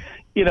so,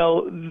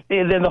 and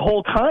then the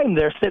whole time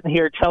they're sitting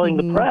here telling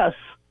the press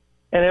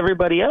and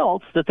everybody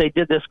else that they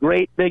did this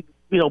great big,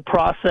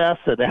 process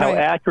and how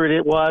accurate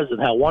it was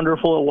and how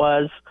wonderful it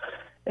was.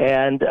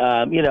 And,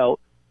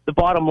 the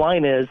bottom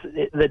line is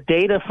the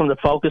data from the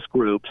focus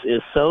groups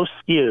is so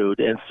skewed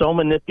and so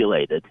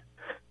manipulated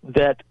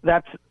that's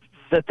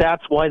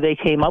why they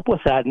came up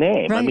with that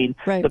name.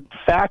 The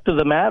fact of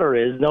the matter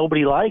is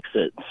nobody likes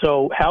it.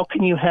 So how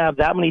can you have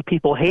that many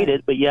people hate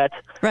it, but yet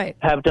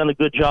have done a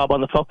good job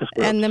on the focus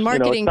group? And the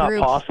marketing it's group,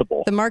 not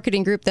possible. The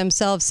marketing group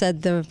themselves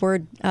said the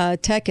word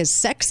tech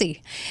is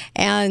sexy,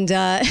 and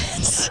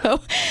so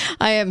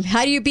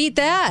how do you beat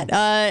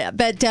that?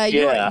 But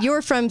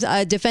you're from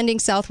Defending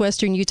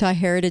Southwestern Utah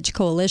Heritage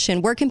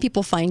Coalition. Where can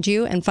people find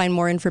you and find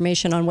more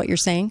information on what you're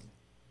saying?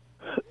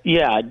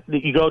 Yeah,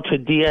 you go to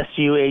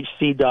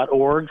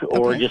dsuhc.org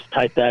or just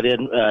type that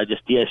in,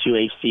 just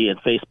DSUHC in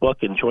Facebook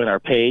and join our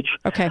page.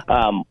 Okay.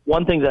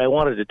 One thing that I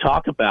wanted to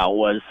talk about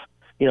was,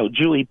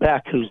 Julie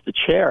Beck, who's the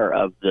chair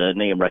of the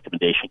Name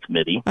Recommendation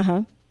Committee.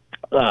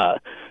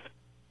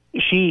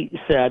 She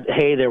said,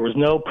 hey, there was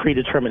no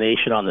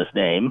predetermination on this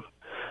name,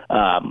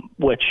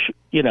 which,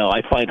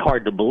 I find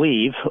hard to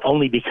believe,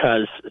 only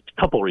because a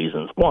couple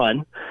reasons.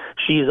 One,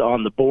 she's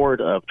on the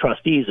board of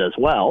trustees as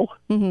well,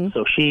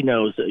 so she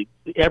knows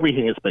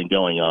everything that's been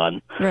going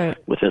on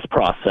with this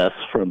process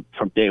from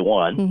day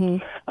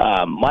one.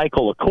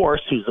 Michael, of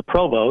course, who's the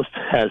provost,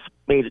 has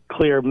made it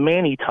clear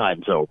many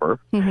times over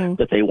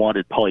that they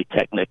wanted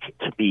Polytechnic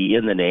to be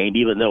in the name,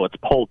 even though it's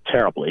polled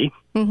terribly.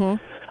 And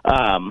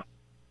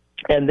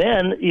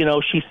then,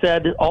 she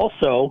said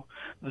also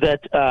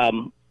that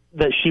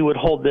that she would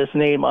hold this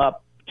name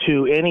up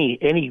to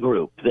any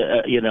group,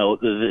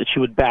 that she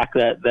would back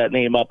that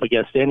name up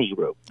against any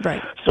group.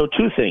 Right. So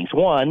two things.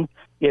 One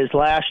is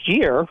last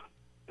year,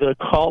 the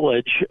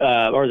college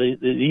or the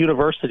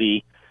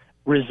university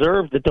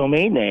reserved the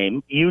domain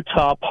name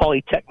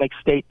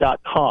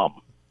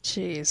UtahPolytechnicState.com.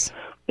 Jeez.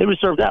 They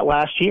reserved that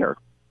last year.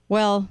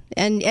 Well,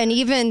 and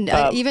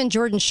even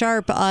Jordan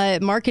Sharp,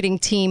 marketing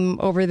team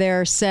over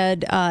there,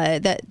 said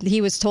that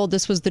he was told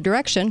this was the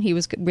direction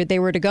they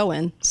were to go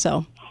in.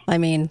 So,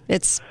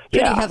 it's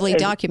pretty heavily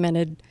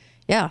documented,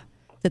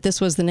 that this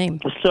was the name.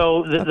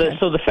 So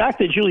the fact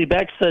that Julie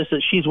Beck says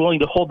that she's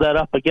willing to hold that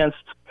up against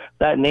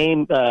that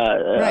name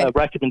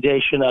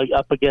recommendation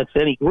up against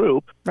any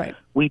group,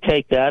 we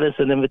take that as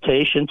an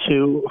invitation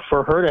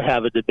for her to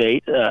have a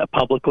debate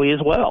publicly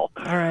as well.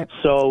 All right.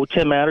 So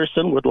Tim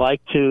Anderson would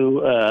like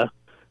to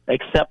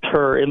accept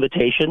her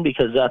invitation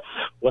because that's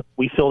what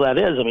we feel that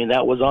is.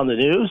 That was on the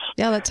news.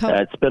 Yeah, let's hope.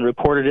 It's been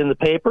reported in the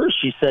papers.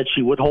 She said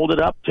she would hold it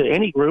up to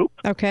any group.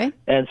 Okay.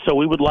 And so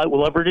we'd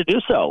love her to do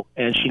so.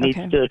 And she needs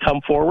to come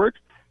forward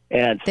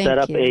and set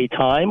up a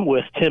time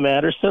with Tim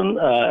Anderson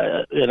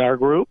in our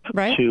group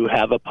to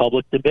have a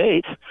public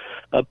debate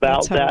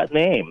about that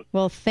name.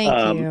 Well, thank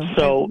you.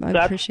 So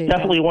that's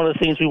definitely one of the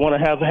things we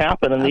want to have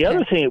happen. And the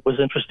other thing that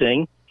was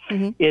interesting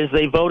is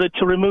they voted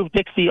to remove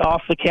Dixie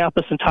off the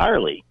campus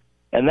entirely.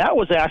 And that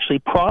was actually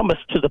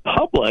promised to the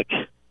public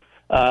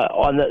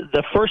on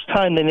the first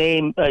time the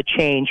name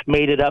change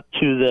made it up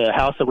to the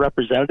House of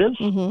Representatives.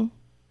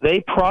 They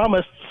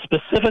promised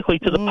specifically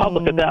to the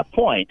public at that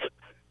point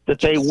that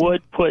they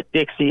would put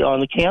Dixie on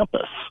the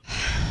campus.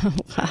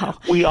 Wow.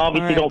 We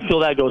obviously don't feel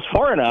that goes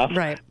far enough,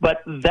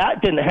 but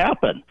that didn't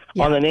happen.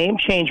 On the name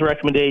change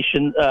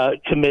recommendation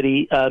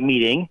committee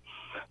meeting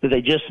that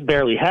they just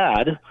barely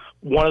had,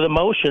 one of the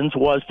motions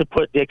was to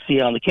put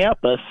Dixie on the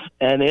campus,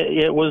 and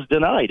it was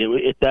denied.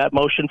 That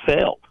motion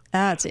failed.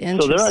 That's interesting.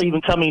 So they're not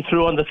even coming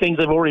through on the things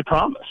they've already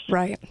promised.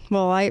 Right.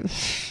 Well, I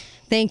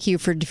thank you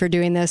for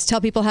doing this.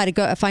 Tell people how to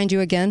go find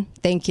you again.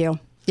 Thank you.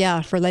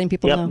 Yeah, for letting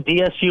people know.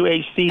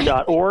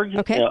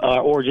 DSUHC.org,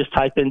 or just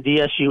type in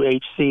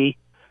DSUHC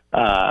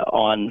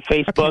on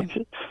Facebook.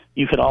 Okay.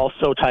 You can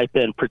also type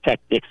in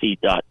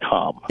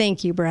ProtectDixie.com.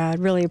 Thank you, Brad.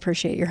 Really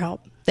appreciate your help.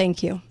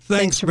 Thank you.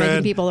 Thanks for Brad.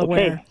 making people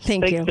aware. Okay.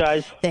 Thanks, you,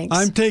 guys. Thanks.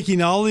 I'm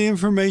taking all the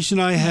information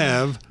I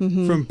have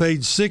from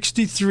page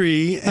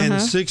 63 and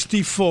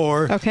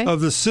 64 of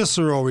the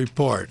Cicero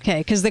report. Okay,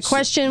 because the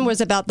question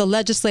was about the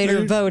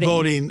legislator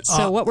voting.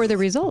 So what were the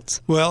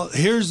results? Well,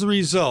 here's the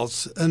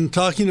results. And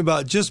talking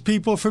about just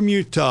people from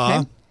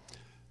Utah,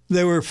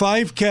 there were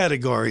 5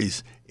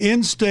 categories.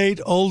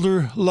 In-state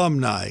older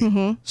alumni.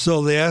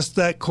 So they asked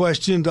that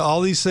question to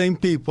all these same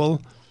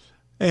people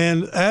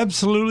and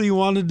absolutely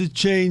wanted the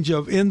change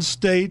of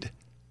in-state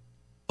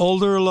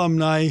older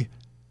alumni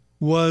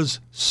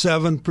was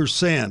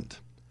 7%.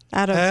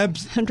 Out of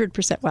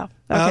 100%. Wow.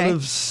 Okay.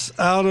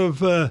 Out of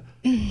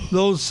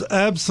those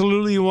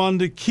absolutely wanted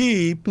to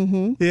keep,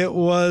 it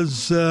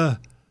was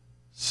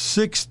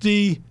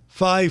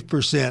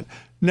 65%.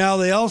 Now,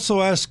 they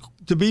also asked,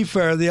 to be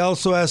fair, they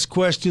also asked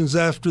questions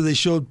after they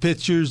showed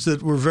pictures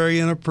that were very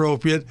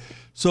inappropriate.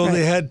 So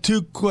they had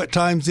 2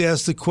 times they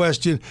asked the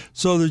question.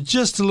 So there's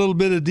just a little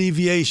bit of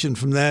deviation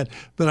from that.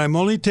 But I'm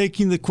only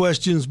taking the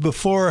questions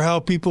before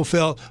how people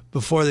felt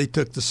before they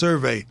took the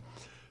survey.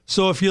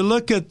 So if you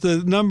look at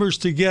the numbers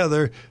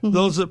together,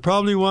 those that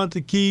probably want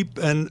to keep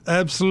and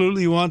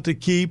absolutely want to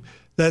keep,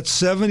 that's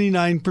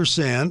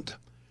 79%.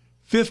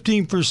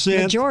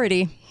 15%.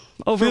 Majority.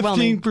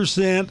 Overwhelming.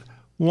 15%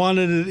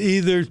 wanted it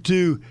either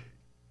to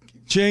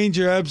change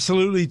or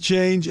absolutely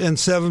change, and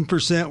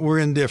 7% were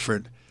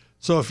indifferent.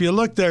 So if you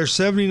look there,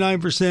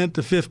 79%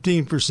 to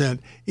 15%.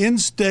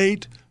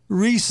 In-state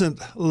recent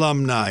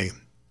alumni,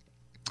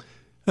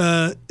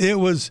 it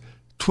was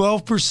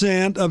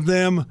 12% of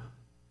them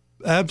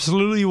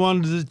absolutely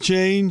wanted to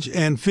change,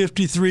 and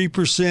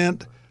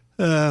 53%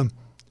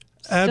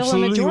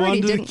 absolutely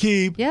wanted to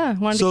keep. Yeah,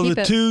 wanted so to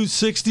keep the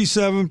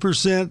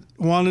 67%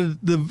 wanted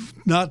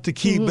not to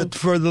keep it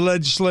for the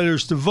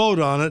legislators to vote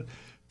on it.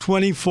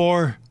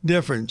 24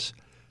 difference.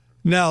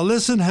 Now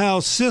listen how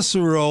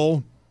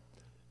Cicero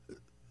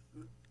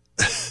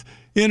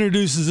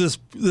introduces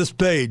this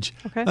page.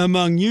 Okay.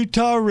 Among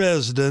Utah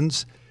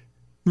residents,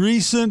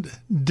 recent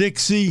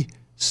Dixie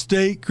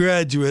state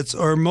graduates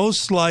are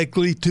most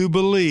likely to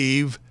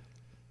believe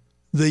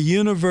the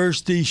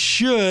university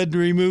should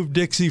remove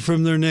Dixie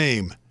from their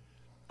name.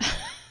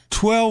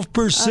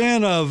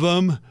 12% of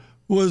them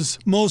was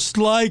most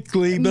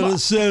likely, but it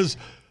says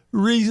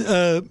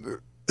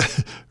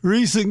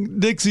recent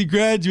Dixie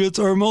graduates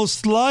are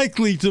most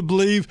likely to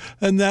believe,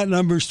 and that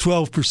number's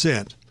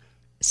 12%.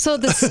 So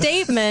the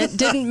statement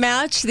didn't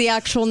match the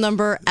actual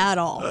number at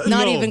all.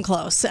 Not even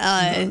close.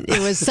 It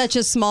was such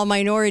a small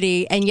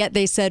minority, and yet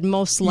they said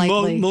most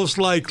likely. Most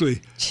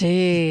likely.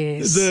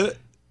 Jeez.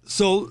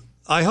 So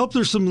I hope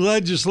there's some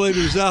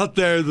legislators out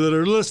there that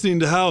are listening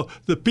to how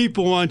the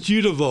people want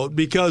you to vote,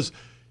 because,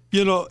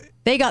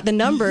 they got the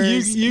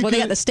numbers. They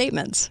got the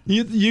statements.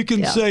 You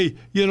can say,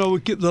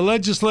 the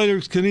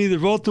legislators can either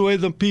vote the way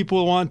the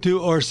people want to,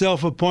 or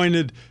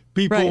self-appointed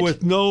people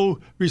with no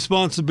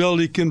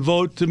responsibility can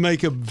vote to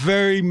make a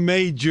very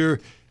major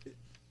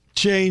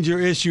change or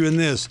issue in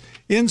this.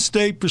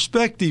 In-state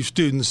prospective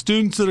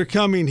students that are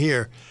coming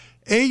here,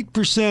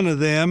 8% of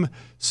them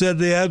said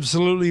they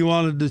absolutely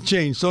wanted to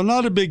change. So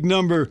not a big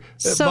number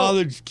that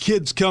bothered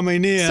kids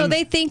coming in. So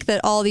they think that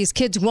all these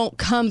kids won't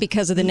come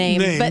because of the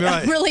name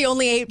but really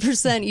only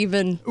 8%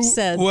 even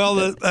said.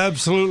 Well,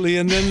 absolutely.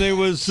 And then there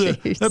was a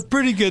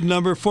pretty good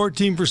number,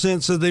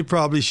 14% said they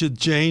probably should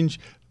change,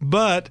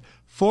 but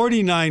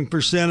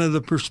 49% of the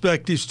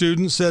prospective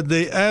students said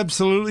they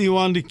absolutely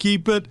wanted to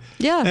keep it.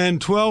 Yeah. And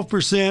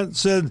 12%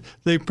 said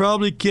they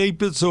probably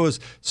keep it. So it's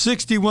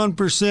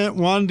 61%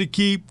 wanted to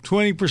keep,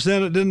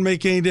 20% it didn't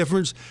make any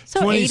difference.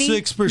 So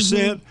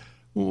 26%,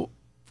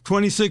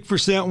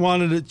 26%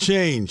 wanted it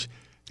change.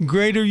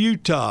 Greater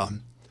Utah.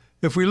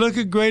 If we look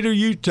at Greater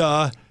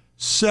Utah,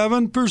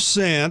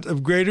 7%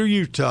 of Greater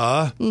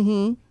Utah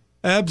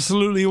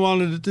absolutely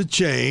wanted it to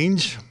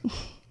change.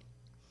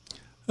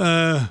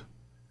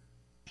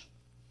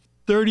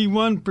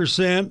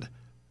 31%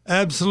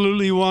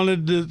 absolutely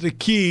wanted to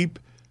keep,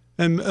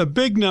 and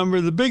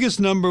the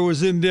biggest number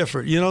was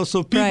indifferent.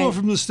 So people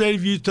from the state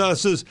of Utah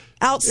says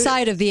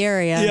outside of the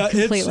area,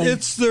 completely.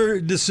 It's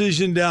their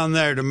decision down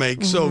there to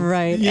make. So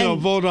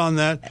vote on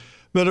that.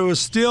 But it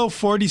was still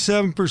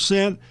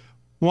 47%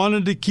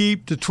 wanted to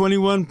keep to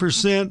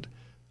 21%.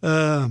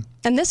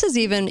 And this is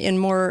even in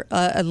more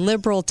a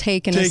liberal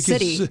take in a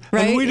city,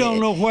 right? And we don't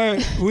know where.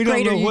 We don't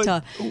Greater know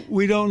Utah.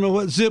 We don't know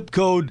what zip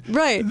code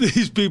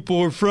these people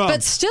were from.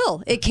 But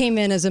still, it came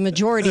in as a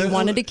majority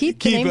wanted to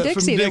keep the name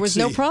Dixie. There was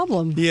no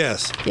problem.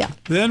 Yes. Yeah.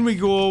 Then we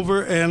go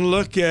over and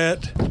look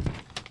at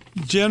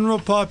general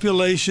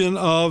population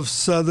of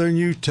southern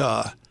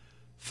Utah.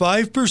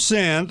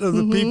 5% of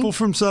the people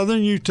from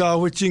southern Utah,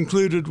 which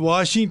included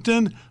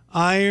Washington,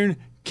 Iron,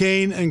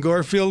 Kane, and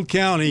Garfield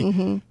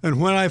County.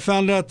 And when I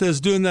found out they was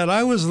doing that,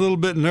 I was a little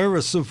bit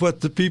nervous of what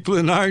the people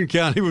in Iron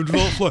County would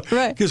vote for.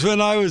 Because when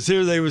I was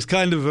here, they was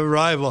kind of a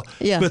rival.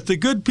 Yeah. But the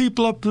good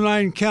people up in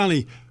Iron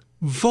County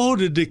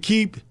voted to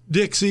keep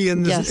Dixie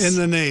in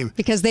the name.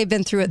 Because they've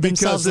been through it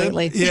themselves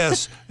lately.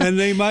 Yes. And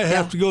they might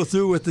have to go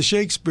through with the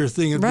Shakespeare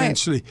thing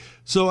eventually. Right.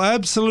 So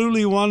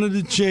absolutely wanted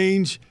to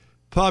change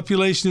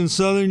population in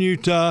southern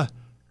Utah.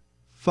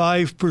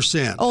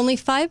 5%. Only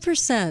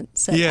 5%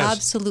 said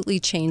absolutely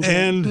change it.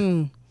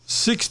 And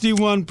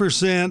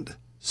 61%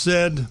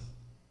 said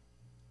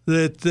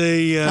that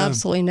they...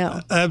 absolutely no.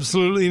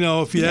 Absolutely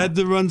no. If you add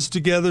the runs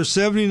together,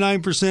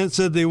 79%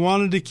 said they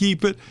wanted to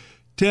keep it,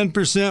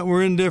 10%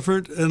 were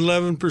indifferent, and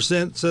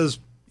 11% says,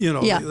 they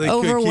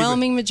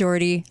overwhelming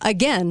majority.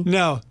 Again.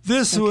 Now,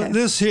 this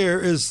here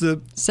is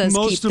the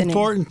most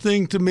important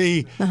thing to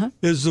me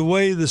is the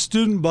way the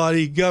student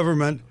body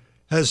government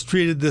has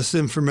treated this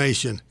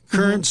information.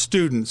 Current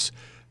students.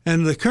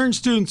 And the current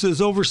students is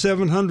over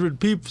 700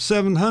 people.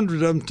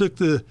 700 of them took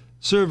the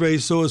survey,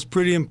 so it's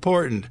pretty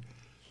important.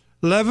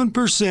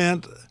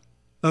 11%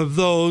 of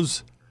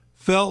those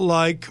felt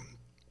like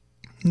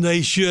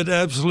they should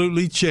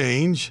absolutely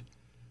change.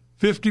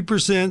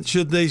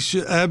 50% they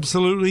should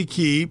absolutely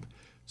keep.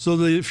 So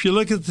if you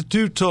look at the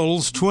two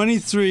totals,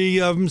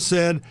 23 of them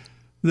said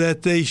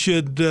that they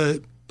should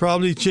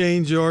probably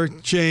change or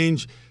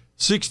change.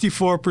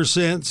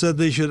 64% said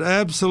they should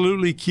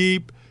absolutely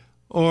keep,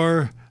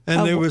 there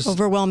was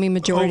overwhelming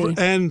majority,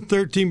 and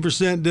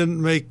 13%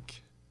 didn't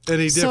make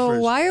any difference. So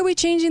why are we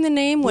changing the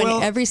name when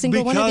every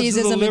single one of these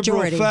is a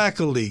majority? Because of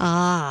the liberal faculty.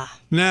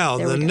 Now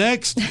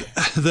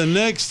the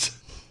next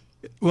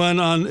one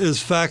on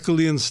is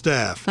faculty and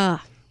staff.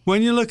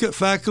 When you look at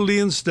faculty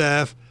and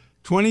staff,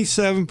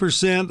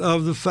 27%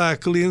 of the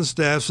faculty and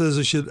staff says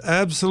it should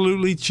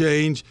absolutely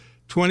change.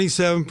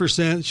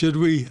 27% should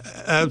we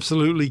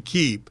absolutely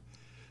keep.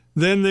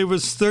 Then there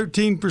was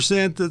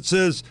 13% that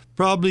says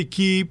probably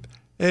keep,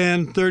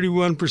 and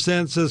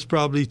 31% says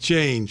probably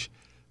change.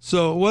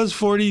 So it was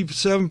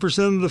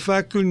 47% of the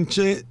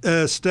faculty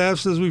and staff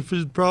says we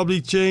should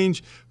probably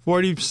change.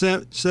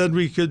 40% said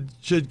we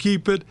should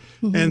keep it,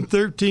 and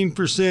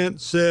 13%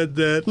 said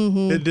that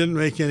it didn't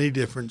make any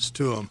difference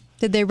to them.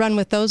 Did they run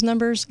with those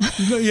numbers?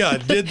 Yeah.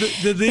 Did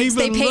they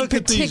even look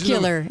at these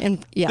numbers?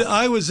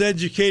 I was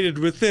educated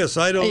with this.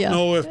 I don't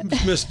know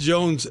if Miss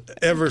Jones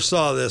ever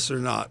saw this or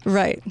not.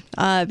 Right.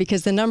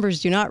 Because the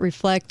numbers do not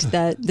reflect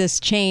that this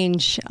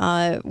change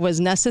was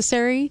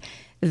necessary,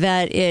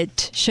 that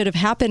it should have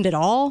happened at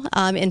all.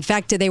 In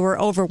fact, they were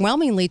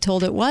overwhelmingly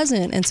told it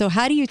wasn't. And so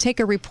how do you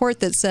take a report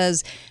that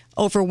says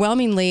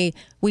overwhelmingly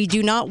we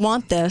do not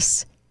want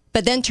this,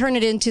 but then turn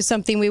it into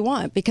something we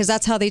want? Because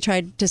that's how they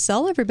tried to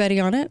sell everybody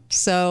on it.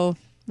 So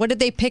what did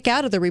they pick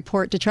out of the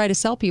report to try to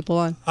sell people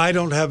on? I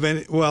don't have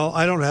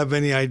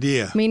any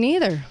idea. Me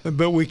neither.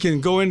 But we can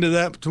go into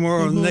that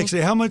tomorrow and the next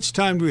day. How much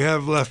time do we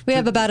have left? We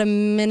have about a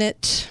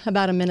minute left.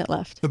 About a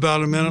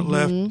minute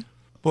left.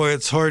 Boy,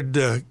 it's hard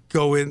to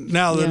go in.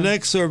 Now, the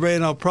next survey,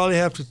 and I'll probably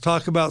have to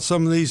talk about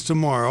some of these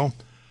tomorrow.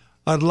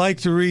 I'd like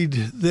to read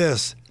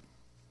this.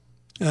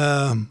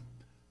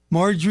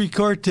 Marjorie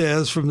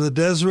Cortez from the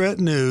Deseret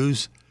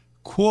News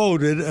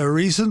quoted a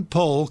recent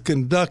poll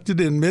conducted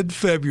in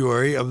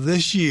mid-February of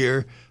this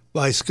year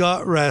by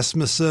Scott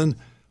Rasmussen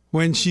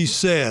when she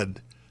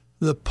said,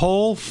 the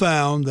poll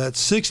found that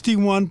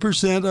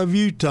 61% of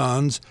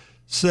Utahns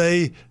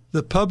say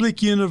the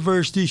public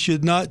university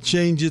should not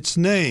change its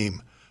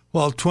name,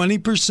 while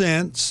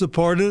 20%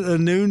 supported a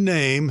new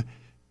name.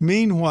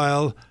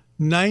 Meanwhile,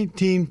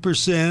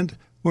 19%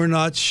 were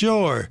not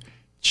sure.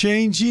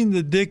 Changing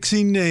the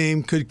Dixie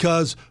name could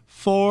cause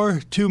far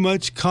too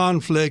much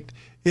conflict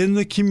in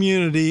the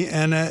community,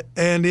 and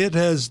it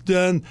has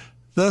done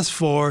thus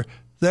far.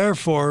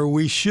 Therefore,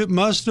 we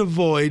must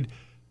avoid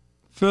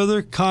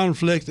further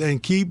conflict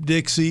and keep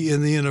Dixie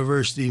in the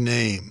university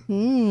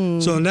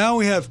name. So now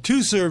we have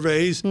two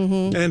surveys,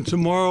 and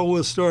tomorrow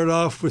we'll start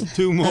off with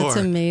two more. That's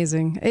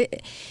amazing.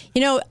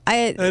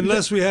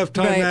 Unless we have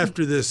time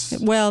after this.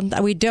 Well,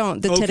 we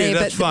don't today.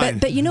 That's fine.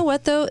 But you know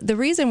what, though? The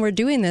reason we're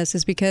doing this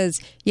is because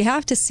you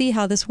have to see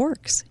how this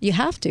works. You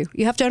have to.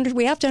 We have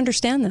to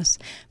understand this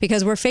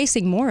because we're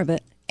facing more of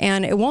it,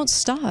 and it won't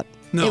stop.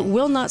 No. It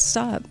will not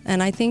stop.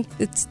 And I think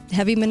it's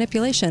heavy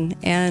manipulation.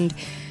 And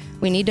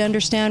we need to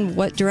understand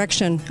what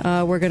direction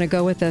we're going to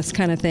go with this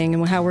kind of thing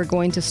and how we're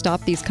going to stop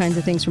these kinds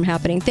of things from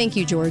happening. Thank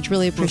you, George.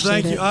 Really appreciate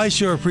it. Thank you. I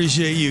sure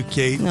appreciate you,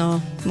 Kate. Well,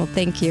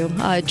 thank you.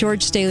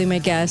 George Staheli, my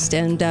guest,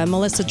 and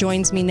Melissa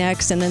joins me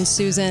next, and then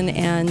Susan,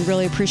 and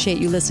really appreciate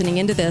you listening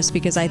into this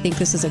because I think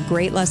this is a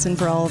great lesson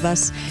for all of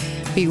us.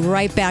 Be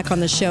right back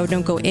on the show.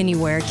 Don't go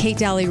anywhere.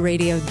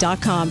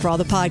 KateDalleyRadio.com for all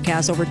the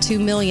podcasts. Over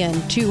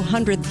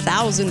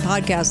 2,200,000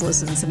 podcast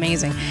listens.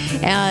 Amazing.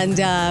 And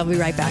we'll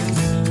be right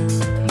back.